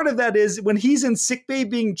other part of that is when he's in sickbay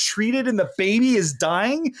being treated and the baby is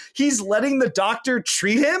dying, he's letting the doctor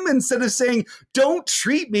treat him instead of saying, don't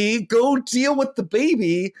treat me, go deal with the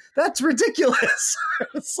baby. That's ridiculous.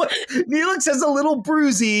 It's like Neelix has a little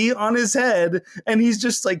bruisey on his head and he's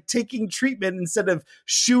just like taking treatment instead of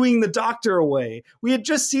shooing the doctor away. We had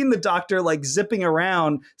just seen the doctor like zipping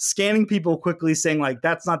around, scanning people quickly, saying like,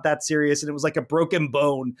 that's not that serious. And it was like a broken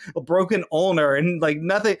bone, a broken ulnar, and like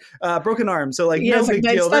nothing, broken arm. So like, no big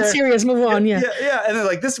deal. It's not serious. Move on. Yeah. And then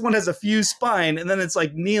like this one has a fused spine, and then it's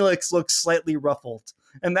like Neelix looks slightly ruffled,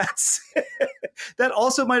 and that's that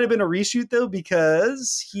also might have been a reshoot though,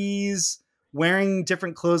 because he's wearing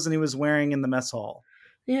different clothes than he was wearing in the mess hall.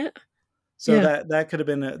 Yeah. So that could have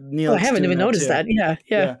been a Neelix. I haven't even noticed that.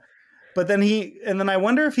 Yeah. But then I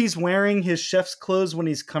wonder if he's wearing his chef's clothes when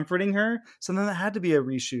he's comforting her. So then that had to be a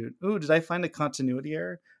reshoot. Ooh, did I find a continuity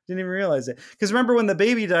error? Didn't even realize it. Because remember when the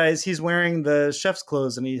baby dies, he's wearing the chef's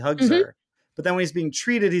clothes and he hugs her. But then when he's being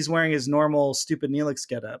treated, he's wearing his normal stupid Neelix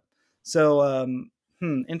getup. So,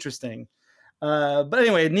 interesting. But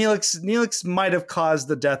anyway, Neelix might have caused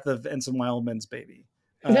the death of Ensign Wildman's baby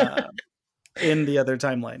in the other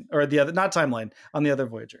timeline, or not timeline, on the other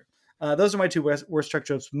Voyager. Those are my two worst Trek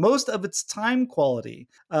tropes. Most of its time quality,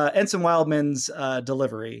 Ensign Wildman's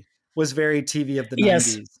delivery was very TV of the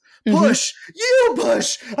 90s. Push, you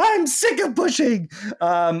push. I'm sick of pushing.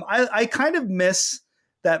 I kind of miss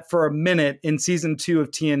that for a minute in season 2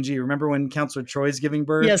 of TNG. Remember when Counselor Troy's giving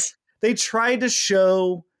birth? Yes. They tried to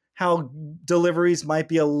show how deliveries might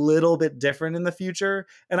be a little bit different in the future.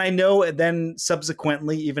 And I know then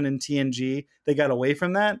subsequently, even in TNG, they got away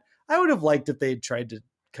from that. I would have liked if they'd tried to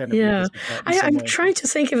kind of I'm trying to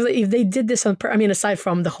think if they did this on aside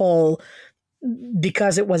from the whole,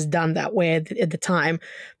 because it was done that way at the time,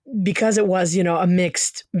 because it was a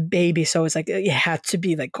mixed baby, so it's like it had to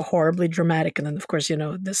be like horribly dramatic, and then of course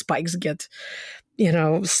the spikes get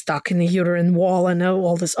stuck in the uterine wall and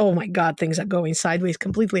all this. Oh my God, things are going sideways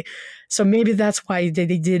completely. So maybe that's why they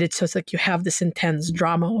did it. So it's like you have this intense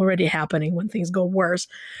drama already happening when things go worse.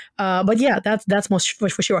 But yeah, that's most for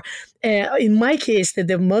sure. In my case,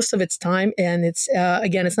 the most of its time, and it's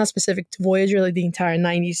again, it's not specific to Voyager. Like the entire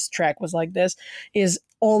 '90s track was like this. Is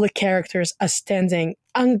all the characters are standing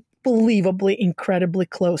unbelievably, incredibly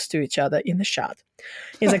close to each other in the shot.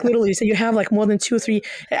 It's like literally, so you have like more than 2 or 3.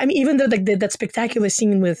 I mean, even though like that spectacular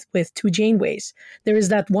scene with 2 Janeways, there is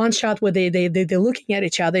that one shot where they're looking at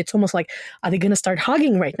each other. It's almost like, are they going to start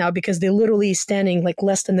hugging right now? Because they're literally standing like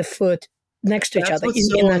less than a foot next to each other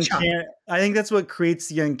in that shot. I think that's what creates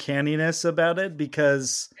the uncanniness about it,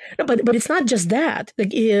 because no, but it's not just that.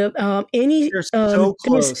 Like any they're so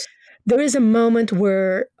close. There is a moment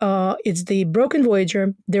where it's the broken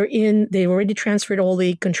Voyager. They already transferred all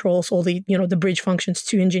the controls, all the the bridge functions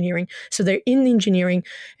to engineering. So they're in engineering,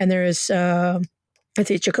 and there is I'd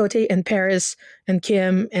say Chakotay and Paris and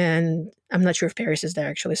Kim, and I'm not sure if Paris is there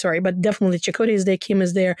actually, sorry, but definitely Chakotay is there, Kim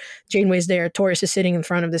is there, Janeway's there, Torres is sitting in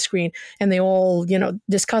front of the screen, and they all,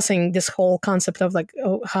 discussing this whole concept of like,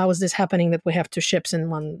 oh, how is this happening that we have 2 ships in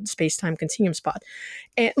one space-time continuum spot?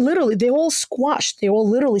 And literally, they all squashed. They all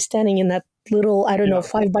literally standing in that little,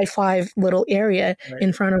 5x5 little area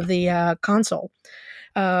in front of the console.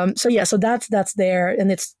 So that's there,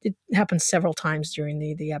 and it happens several times during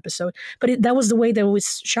the episode. But that was the way that it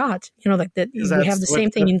was shot. Like that, we have the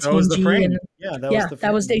same thing in TNG. And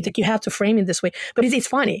that was like you have to frame it this way. But it's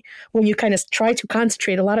funny when you kind of try to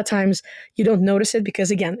concentrate. A lot of times you don't notice it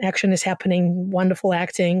because again, action is happening, wonderful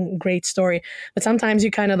acting, great story. But sometimes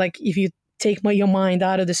you kind of like if you take your mind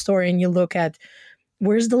out of the story and you look at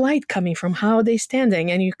where's the light coming from? How are they standing?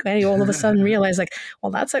 And you all of a sudden realize like,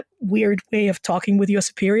 well, that's a weird way of talking with your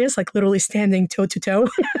superiors, like literally standing toe to toe.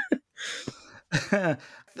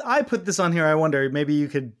 I put this on here. I wonder, maybe you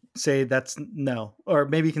could say that's no, or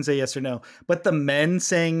maybe you can say yes or no. But the men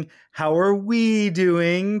saying, how are we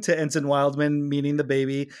doing to Ensign Wildman, meaning the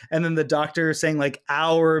baby. And then the doctor saying like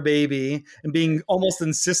our baby and being almost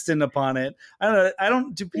insistent upon it. I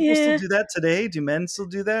don't, do people still do that today? Do men still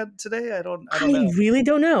do that today? I don't know. I really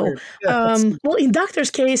don't know. Well, in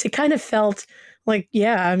Doctor's case, it kind of felt like,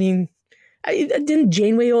 didn't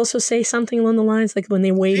Janeway also say something along the lines like when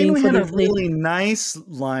they're waiting Janeway had a really nice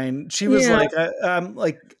line. She was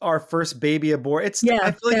like our first baby aboard. I feel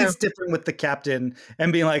like it's different with the captain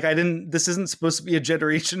and being like, this isn't supposed to be a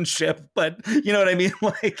generation ship, but you know what I mean?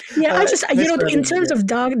 Like, I just, in terms of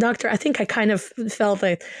Doctor, I think I kind of felt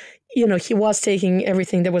like, he was taking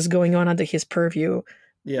everything that was going on under his purview.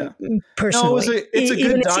 Yeah, personally, no, it's a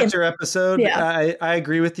good Doctor episode. Yeah. I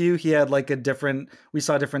agree with you. He had like we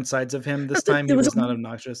saw different sides of him this time. He was not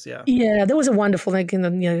obnoxious. Yeah, there was a wonderful like,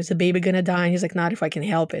 is the baby gonna die? And he's like, not if I can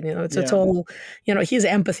help it. It's all, his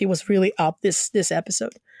empathy was really up this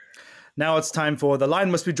episode. Now it's time for the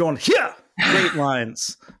line must be drawn here. Great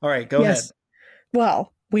lines. All right, go ahead.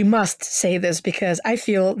 Well, we must say this because I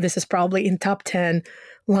feel this is probably in top 10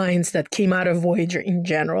 lines that came out of Voyager in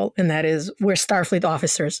general, and that is, we're Starfleet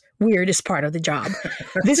officers. Weird is part of the job.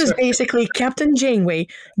 This is basically Captain Janeway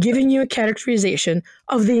giving you a characterization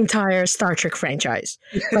of the entire Star Trek franchise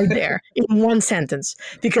right there in one sentence,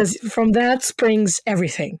 because from that springs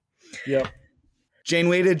everything. Yep.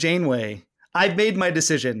 Janeway to Janeway. I've made my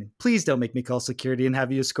decision. Please don't make me call security and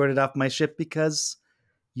have you escorted off my ship because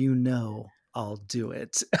I'll do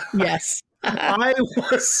it. Yes. I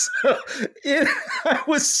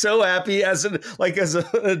was so happy as an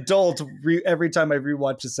adult every time I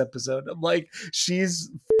rewatch this episode. I'm like, she's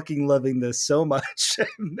fucking loving this so much.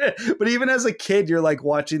 But even as a kid, you're like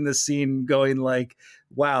watching the scene going like,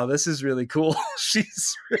 wow, this is really cool.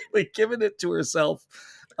 She's really giving it to herself.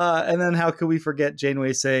 And then how could we forget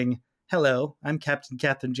Janeway saying, hello, I'm Captain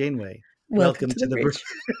Catherine Janeway. Welcome to the bridge.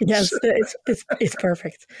 Yes, it's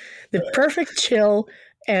perfect. The perfect chill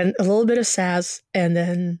and a little bit of sass, and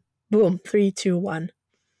then boom, 3, 2, 1.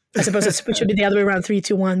 I suppose it should be the other way around. 3,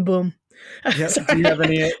 2, 1, boom. Yep. Do you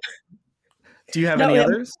have any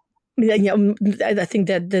others? Yeah, I think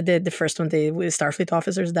that the first one, with Starfleet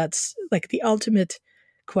officers, that's like the ultimate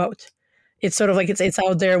quote. It's sort of like it's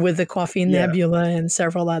out there with the Coffee Nebula and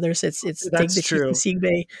several others. It's take the true. Sieg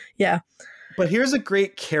Bay. Yeah. But here's a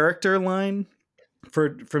great character line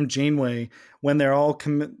from Janeway when they're all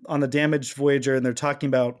on the damaged Voyager and they're talking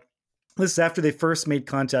about this is after they first made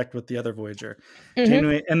contact with the other Voyager. Mm-hmm.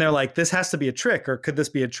 Janeway, and they're like, this has to be a trick, or could this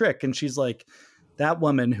be a trick? And she's like, that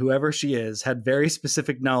woman, whoever she is, had very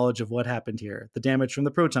specific knowledge of what happened here. The damage from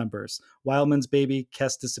the proton burst, Wildman's baby,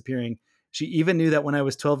 Kess disappearing. She even knew that when I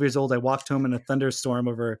was 12 years old, I walked home in a thunderstorm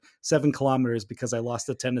over 7 kilometers because I lost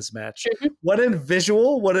a tennis match. What a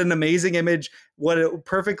visual, what an amazing image,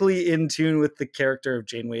 perfectly in tune with the character of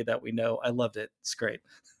Janeway that we know. I loved it. It's great.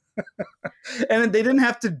 And they didn't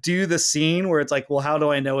have to do the scene where it's like, well, how do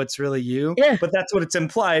I know it's really you? Yeah. But that's what it's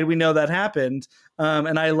implied. We know that happened.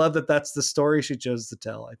 And I love that that's the story she chose to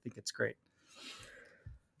tell. I think it's great.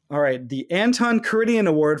 All right. The Anton Caridian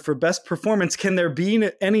Award for Best Performance. Can there be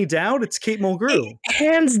any doubt? It's Kate Mulgrew.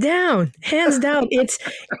 Hands down.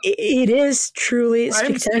 It is truly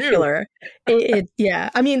spectacular. Yeah.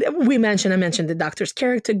 I mean, I mentioned the Doctor's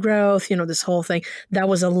character growth, this whole thing. That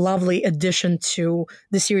was a lovely addition to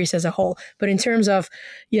the series as a whole. But in terms of,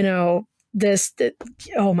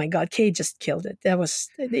 oh my God, Kate just killed it.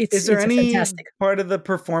 Is there any fantastic part of the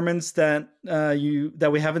performance that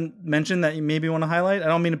we haven't mentioned that you maybe want to highlight? I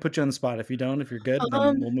don't mean to put you on the spot. If you're good,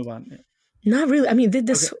 then we'll move on. Not really. I mean,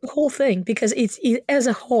 this whole thing, because as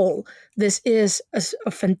a whole, this is a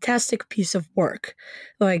fantastic piece of work,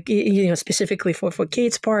 like, specifically for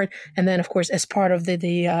Kate's part. And then, of course, as part of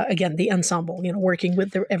the ensemble, working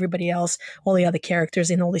with everybody else, all the other characters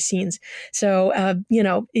in all the scenes. So,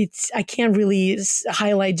 I can't really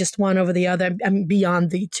highlight just one over the other. Beyond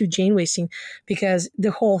the two Janeway scene, because the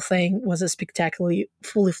whole thing was a spectacularly,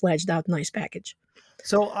 fully fledged out, nice package.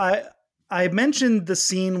 So I mentioned the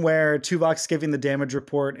scene where Tuvok's giving the damage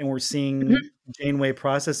report and we're seeing Janeway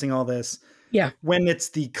processing all this. Yeah. When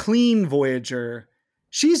it's the clean Voyager,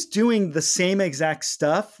 she's doing the same exact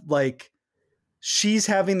stuff. Like, she's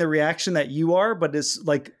having the reaction that you are, but it's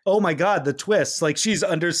like, oh my God, the twists. Like, she's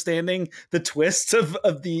understanding the twists of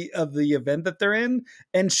the event that they're in.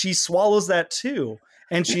 And she swallows that too.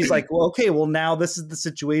 And she's like, well, okay, well, now this is the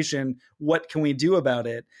situation. What can we do about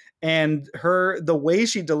it? And the way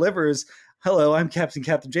she delivers, hello, I'm Captain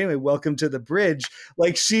Janeway, welcome to the bridge.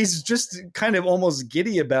 Like, she's just kind of almost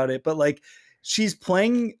giddy about it, but like, she's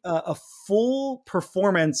playing a full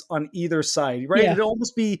performance on either side, right? Yeah. It'd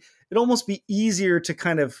almost be easier to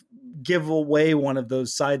kind of give away one of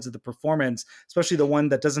those sides of the performance, especially the one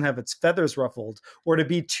that doesn't have its feathers ruffled, or to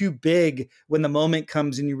be too big when the moment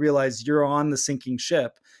comes and you realize you're on the sinking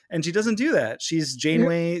ship. And she doesn't do that. She's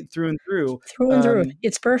Janeway through and through. Through and through.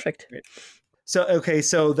 It's perfect.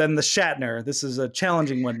 So then the Shatner. This is a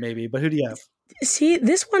challenging one maybe, but who do you have? See,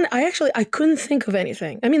 this one, I couldn't think of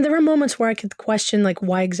anything. I mean, there were moments where I could question, like,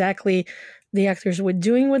 why exactly the actors were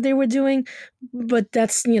doing what they were doing, but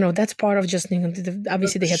that's part of just,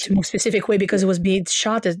 obviously they had to move specific way because it was being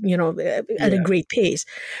shot at, at a great pace.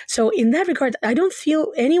 So in that regard, I don't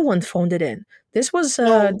feel anyone phoned it in. This was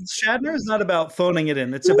Shatner is not about phoning it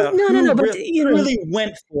in. It's about who really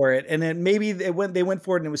went for it, and then maybe they went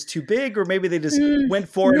for it and it was too big, or maybe they just went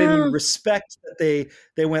for it in respect that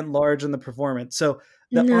they went large in the performance. So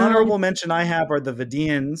the honorable mention I have are the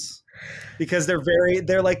Vidians, because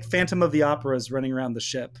they're like Phantom of the Operas running around the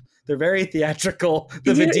ship. They're very theatrical.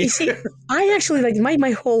 You see, I actually like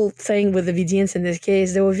my whole thing with the Vidians in this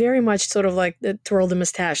case. They were very mumuch sort of like the twirl the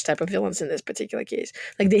mustache type of villains in this particular case.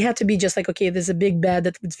 Like, they had to be just like, okay, there's a big bad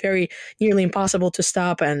that it's very nearly impossible to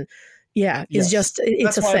stop, and it's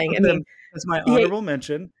That's a thing. That's my honorable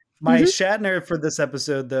mention. My Shatner for this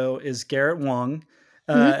episode, though, is Garrett Wang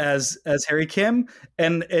as Harry Kim,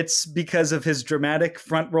 and it's because of his dramatic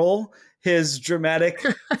front roll, his dramatic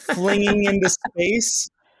flinging into space,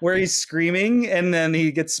 where he's screaming and then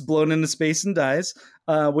he gets blown into space and dies,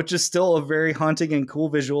 which is still a very haunting and cool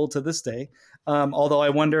visual to this day. Although I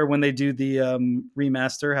wonder when they do the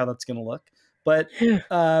remaster how that's going to look. But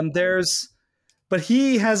but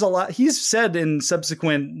he has a lot. He's said in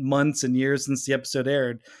subsequent months and years since the episode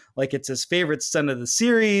aired, like, it's his favorite stunt of the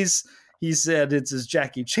series. He said it's his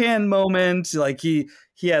Jackie Chan moment. Like, he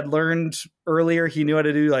had learned earlier, he knew how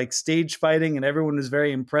to do like stage fighting, and everyone was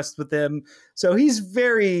very impressed with him. So he's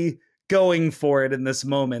very going for it in this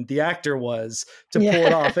moment. The actor was to pull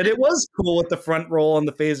it off, and it was cool with the front roll and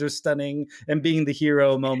the phaser stunning and being the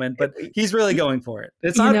hero moment. But he's really going for it.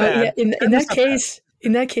 It's not bad. Yeah, in that case.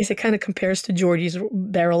 In that case, it kind of compares to Geordi's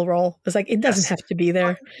barrel roll. It's like, it doesn't have to be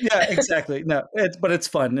there. Yeah, exactly. No, but it's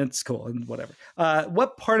fun. It's cool and whatever.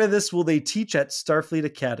 What part of this will they teach at Starfleet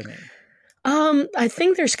Academy? I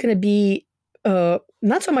think there's going to be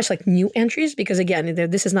not so much like new entries, because again,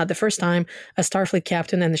 this is not the first time a Starfleet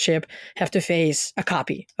captain and the ship have to face a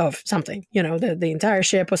copy of something. The entire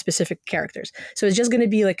ship with specific characters. So it's just going to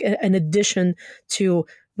be like an addition to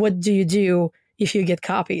what do you do if you get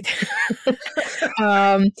copied.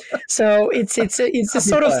 So it's a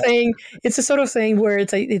sort of thing. It's a sort of thing where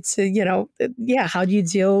how do you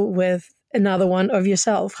deal with another one of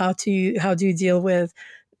yourself? How do you deal with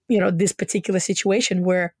this particular situation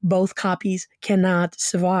where both copies cannot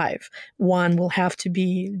survive. One will have to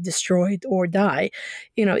be destroyed or die.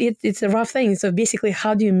 It's a rough thing. So basically,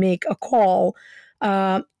 how do you make a call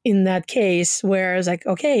in that case where it's like,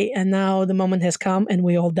 okay, and now the moment has come and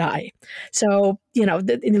we all die. So, in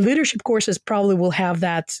the leadership courses probably will have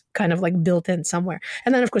that kind of like built in somewhere.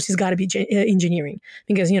 And then, of course, it's got to be engineering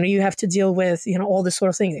because, you have to deal with, all this sort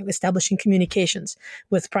of thing, establishing communications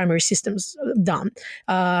with primary systems done.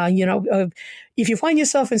 If you find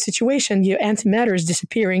yourself in a situation, your antimatter is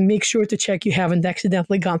disappearing, make sure to check you haven't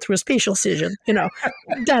accidentally gone through a spatial scission,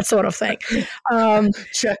 that sort of thing.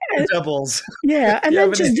 Check the doubles. Yeah, and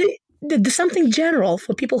then just something general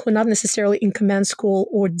for people who are not necessarily in command school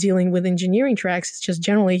or dealing with engineering tracks. It's just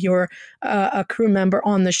generally you're a crew member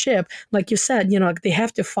on the ship. Like you said, they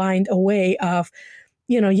have to find a way of,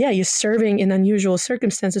 you're serving in unusual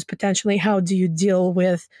circumstances potentially. How do you deal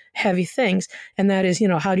with heavy things? And that is,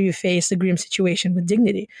 how do you face a grim situation with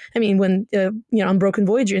dignity? I mean, when, on Broken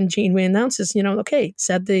Voyager and Janeway announces, okay,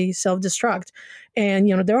 set the self-destruct.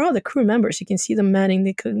 And, there are the crew members. You can see them manning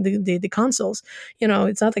the consoles.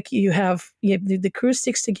 It's not like you have the crew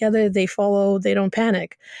sticks together, they follow, they don't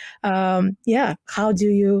panic. How do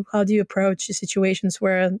you approach situations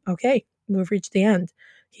where, okay, we've reached the end.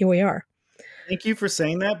 Here we are. Thank you for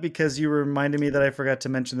saying that because you reminded me that I forgot to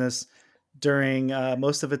mention this during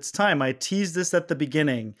most of its time. I teased this at the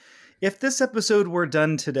beginning. If this episode were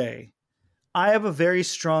done today, I have a very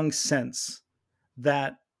strong sense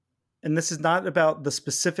that, and this is not about the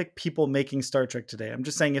specific people making Star Trek today. I'm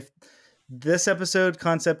just saying if this episode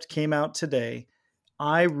concept came out today,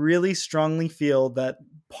 I really strongly feel that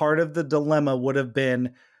part of the dilemma would have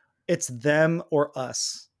been it's them or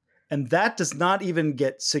us. And that does not even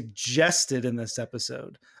get suggested in this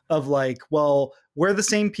episode of like, well, we're the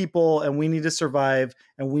same people and we need to survive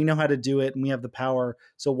and we know how to do it and we have the power.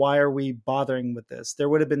 So why are we bothering with this? There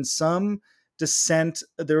would have been some dissent.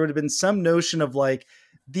 There would have been some notion of like,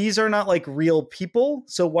 these are not like real people.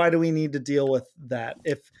 So why do we need to deal with that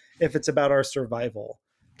if it's about our survival?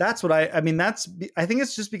 That's what I think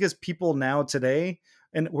it's just because people now today,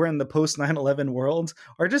 and we're in the post 9/11 world,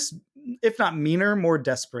 are just, if not meaner, more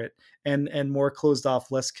desperate and more closed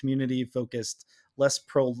off, less community focused, less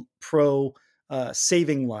pro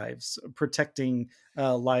saving lives, protecting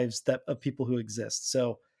lives of people who exist.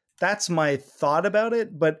 So that's my thought about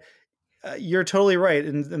it. But you're totally right.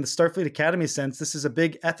 In the Starfleet Academy sense, this is a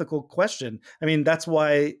big ethical question. I mean, that's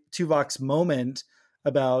why Tuvok's moment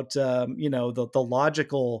about the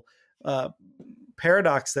logical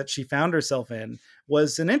paradox that she found herself in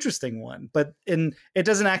was an interesting one, but it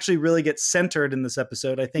doesn't actually really get centered in this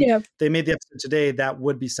episode. I think they made the episode today that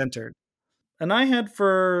would be centered. And I had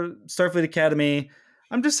for Starfleet Academy,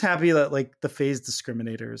 I'm just happy that like the phase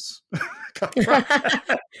discriminators got brought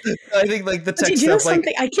back. I think like the tech stuff.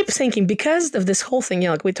 Something I keep thinking because of this whole thing,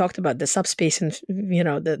 like we talked about the subspace and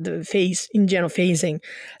the phase in general phasing,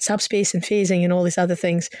 subspace and phasing and all these other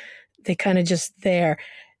things, they kind of just there.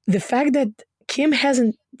 The fact that Kim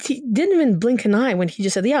didn't even blink an eye when he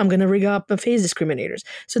just said, I'm going to rig up the phase discriminators.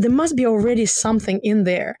 So there must be already something in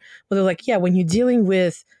there where they're like, when you're dealing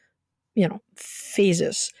with,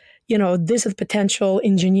 phases, these are potential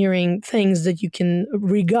engineering things that you can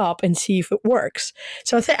rig up and see if it works.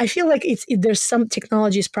 So I feel like there's some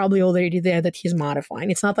technology is probably already there that he's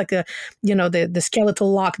modifying. It's not like the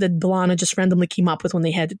skeletal lock that B'Elanna just randomly came up with when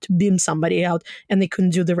they had to beam somebody out and they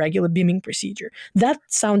couldn't do the regular beaming procedure. That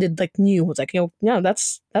sounded like new. It was like,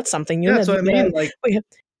 that's something new. Yeah, that's what I mean. Like,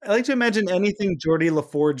 I like to imagine anything Geordi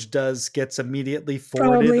LaForge does gets immediately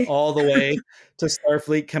forwarded all the way to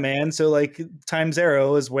Starfleet Command. So like Time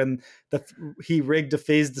Zero is when he rigged a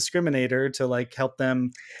phase discriminator to like help them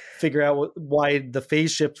figure out why the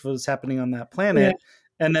phase shift was happening on that planet.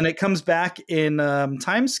 Yeah. And then it comes back in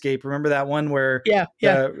Timescape. Remember that one where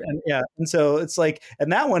and so it's like,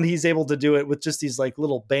 and that one he's able to do it with just these like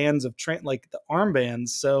little bands of like the armbands.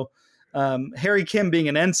 So Harry Kim being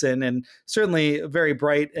an ensign and certainly a very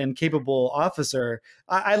bright and capable officer,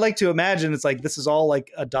 I like to imagine it's like this is all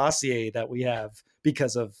like a dossier that we have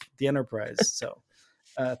because of the Enterprise. So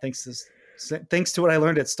thanks to what I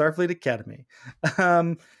learned at Starfleet Academy.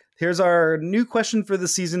 Here's our new question for the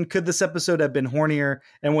season. Could this episode have been hornier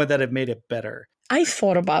and would that have made it better? I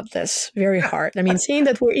thought about this very hard. I mean, seeing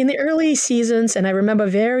that we're in the early seasons, and I remember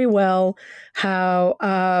very well how,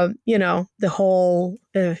 the whole,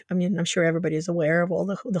 I'm sure everybody is aware of all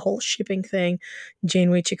the whole shipping thing.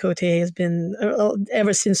 Janeway Chakotay has been,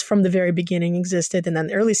 ever since from the very beginning existed. And then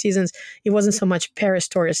the early seasons, it wasn't so much Paris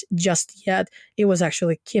Torres just yet. It was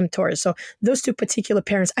actually Kim Torres. So those two particular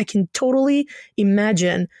parents, I can totally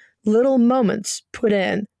imagine little moments put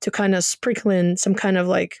in to kind of sprinkle in some kind of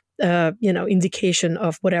like, indication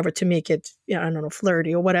of whatever to make it, I don't know,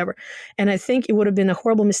 flirty or whatever. And I think it would have been a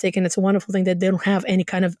horrible mistake. And it's a wonderful thing that they don't have any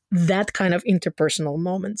kind of that kind of interpersonal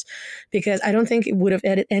moments, because I don't think it would have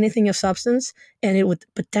added anything of substance, and it would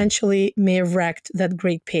potentially may have wrecked that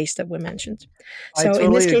great pace that we mentioned. So totally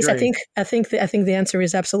in this case, agree. I think the answer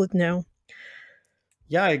is absolute no.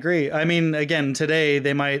 Yeah, I agree. I mean, again, today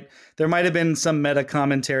there might have been some meta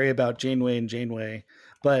commentary about Janeway and Janeway,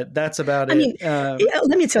 but that's about it. I mean,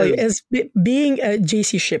 let me tell you, as being a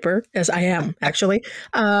JC shipper, as I am actually,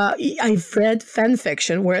 I've read fan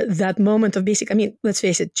fiction where that moment of basic, I mean, let's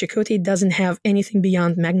face it, Chakotay doesn't have anything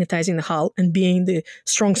beyond magnetizing the hull and being the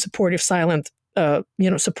strong, supportive, silent,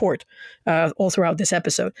 support all throughout this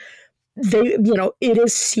episode. It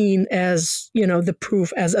is seen as, the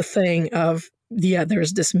proof as a thing of,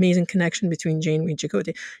 there's this amazing connection between Janeway and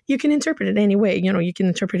Chakotay. You can interpret it any way. You can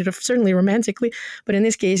interpret it certainly romantically, but in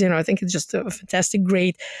this case, I think it's just a fantastic,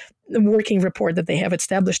 great working rapport that they have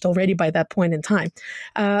established already by that point in time.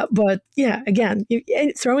 But yeah, again,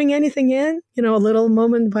 throwing anything in, a little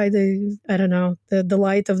moment by the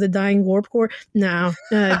light of the dying warp core, no,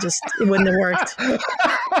 it wouldn't have worked.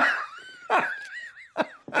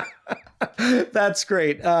 That's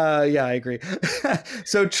great. Yeah, I agree.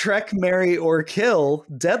 So Trek, marry or kill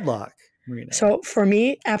Deadlock, Marina. So for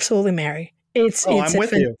me, absolutely marry. It's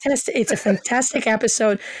a fantastic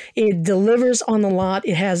episode. It delivers on a lot.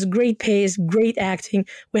 It has great pace, great acting.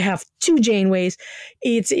 We have 2 Janeways.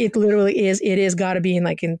 It literally is got to be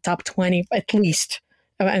in top 20 at least.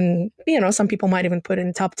 And, some people might even put it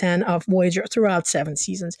in top 10 of Voyager throughout 7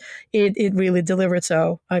 seasons. It really delivered.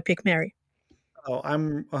 So I pick marry. Oh,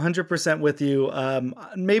 I'm 100% with you.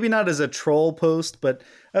 Maybe not as a troll post, but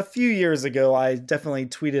a few years ago, I definitely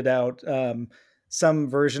tweeted out some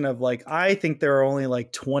version of I think there are only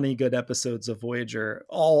 20 good episodes of Voyager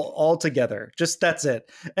all together. Just that's it.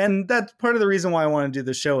 And that's part of the reason why I want to do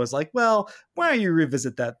the show is why don't you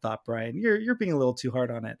revisit that thought, Brian? You're being a little too hard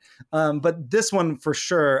on it. But this one for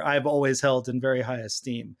sure, I've always held in very high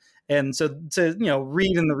esteem. And so to,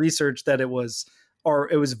 read in the research that it was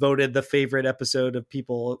voted the favorite episode of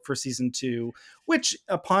people for season 2, which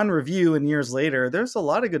upon review and years later, there's a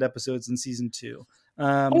lot of good episodes in season 2.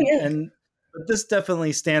 And this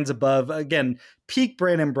definitely stands above, again, peak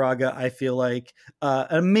Brandon Braga. I feel like an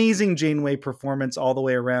amazing Janeway performance all the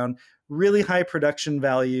way around, really high production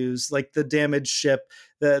values, like the damaged ship,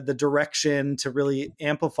 the direction to really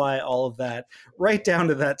amplify all of that, right down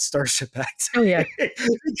to that Starship Act. Oh, yeah.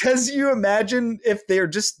 Because you imagine if they're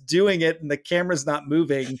just doing it and the camera's not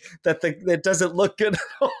moving, that doesn't look good at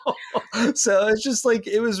all. So it's just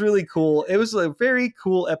it was really cool. It was a very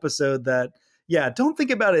cool episode that, don't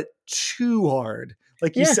think about it too hard.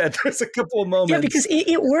 Like you said, there's a couple of moments. Yeah, because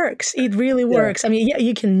it works. It really works. I mean,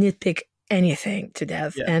 you can nitpick anything to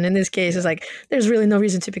death, and in this case, it's there's really no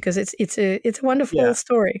reason to, because it's a wonderful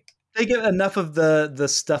story. They get enough of the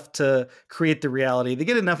stuff to create the reality. They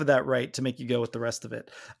get enough of that right to make you go with the rest of it.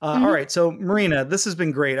 All right, so Marina, this has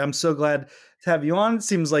been great. I'm so glad to have you on. It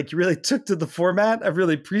seems like you really took to the format. I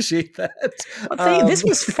really appreciate that. Well, this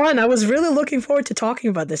was fun. I was really looking forward to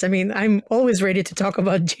talking about this. I mean, I'm always ready to talk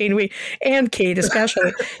about Janeway and Kate,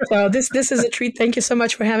 especially. So this is a treat. Thank you so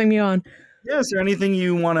much for having me on. Yeah, is there anything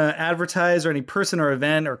you want to advertise, or any person or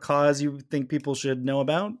event or cause you think people should know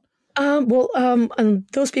about?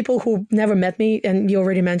 Those people who never met me, and you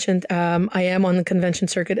already mentioned, I am on the convention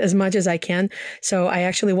circuit as much as I can. So I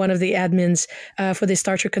actually one of the admins for the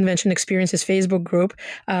Star Trek Convention Experiences Facebook group,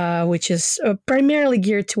 which is primarily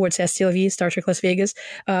geared towards STLV, Star Trek Las Vegas.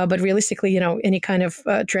 But realistically, any kind of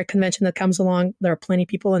Trek convention that comes along, there are plenty of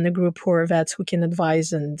people in the group who are vets who can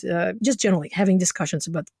advise, and just generally having discussions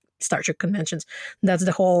about Star Trek conventions. That's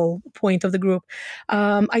the whole point of the group.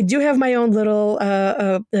 I do have my own little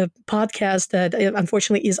podcast that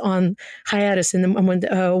unfortunately is on hiatus in the moment.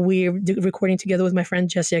 We're recording together with my friend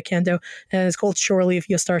Jesse Akendo, and it's called Shore Leave,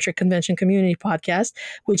 Your Star Trek Convention Community Podcast,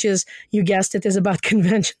 which is, you guessed it, is about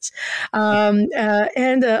conventions.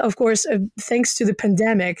 And of course, thanks to the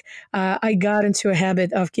pandemic, I got into a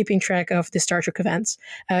habit of keeping track of the Star Trek events.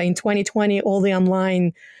 In 2020, all the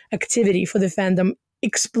online activity for the fandom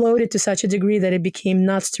exploded to such a degree that it became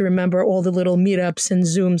nuts to remember all the little meetups and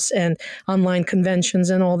Zooms and online conventions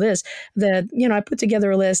and all this, that, I put together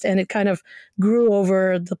a list, and it kind of grew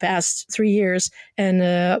over the past 3 years. And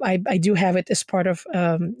I do have it as part of,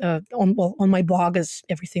 on my blog, as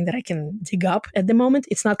everything that I can dig up at the moment.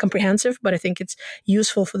 It's not comprehensive, but I think it's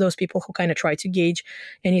useful for those people who kind of try to gauge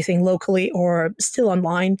anything locally or still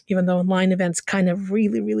online, even though online events kind of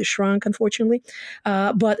really, really shrunk, unfortunately.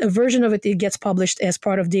 But a version of it gets published as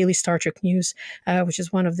part of Daily Star Trek News, which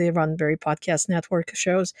is one of the Roddenberry Podcast Network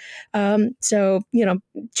shows. So,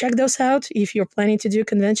 check those out. If you're planning to do a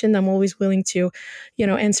convention, I'm always willing to,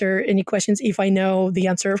 answer any questions if I know the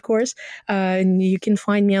answer, of course. And you can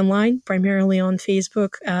find me online, primarily on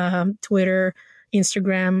Facebook, Twitter,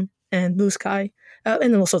 Instagram, and Blue Sky.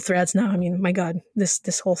 And also Threads now. I mean, my God,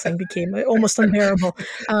 this whole thing became almost unbearable.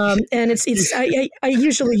 And I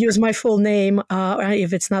usually use my full name.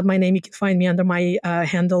 If it's not my name, you can find me under my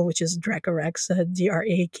handle, which is Dracorex,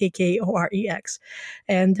 Drakkorex.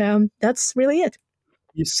 And that's really it.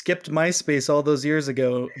 You skipped MySpace all those years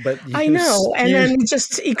ago, but I know, and then it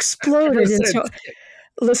just exploded. And so,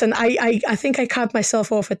 listen, I think I caught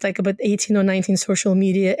myself off at like about 18 or 19 social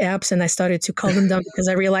media apps, and I started to call them down because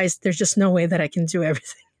I realized there's just no way that I can do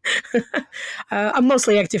everything. I'm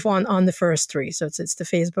mostly active on the first three, so it's the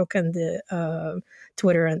Facebook and the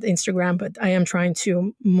Twitter and Instagram, but I am trying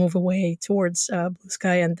to move away towards Blue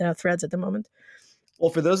Sky and Threads at the moment. Well,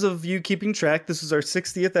 for those of you keeping track, this is our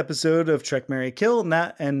 60th episode of Trek, Marry, Kill,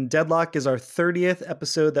 and Deadlock is our 30th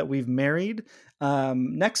episode that we've married.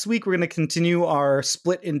 Next week, we're going to continue our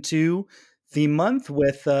split in two theme month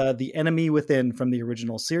with The Enemy Within from the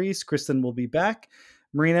original series. Kristen will be back.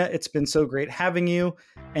 Marina, it's been so great having you.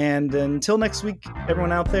 And until next week,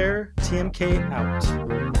 everyone out there, TMK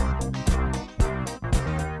out.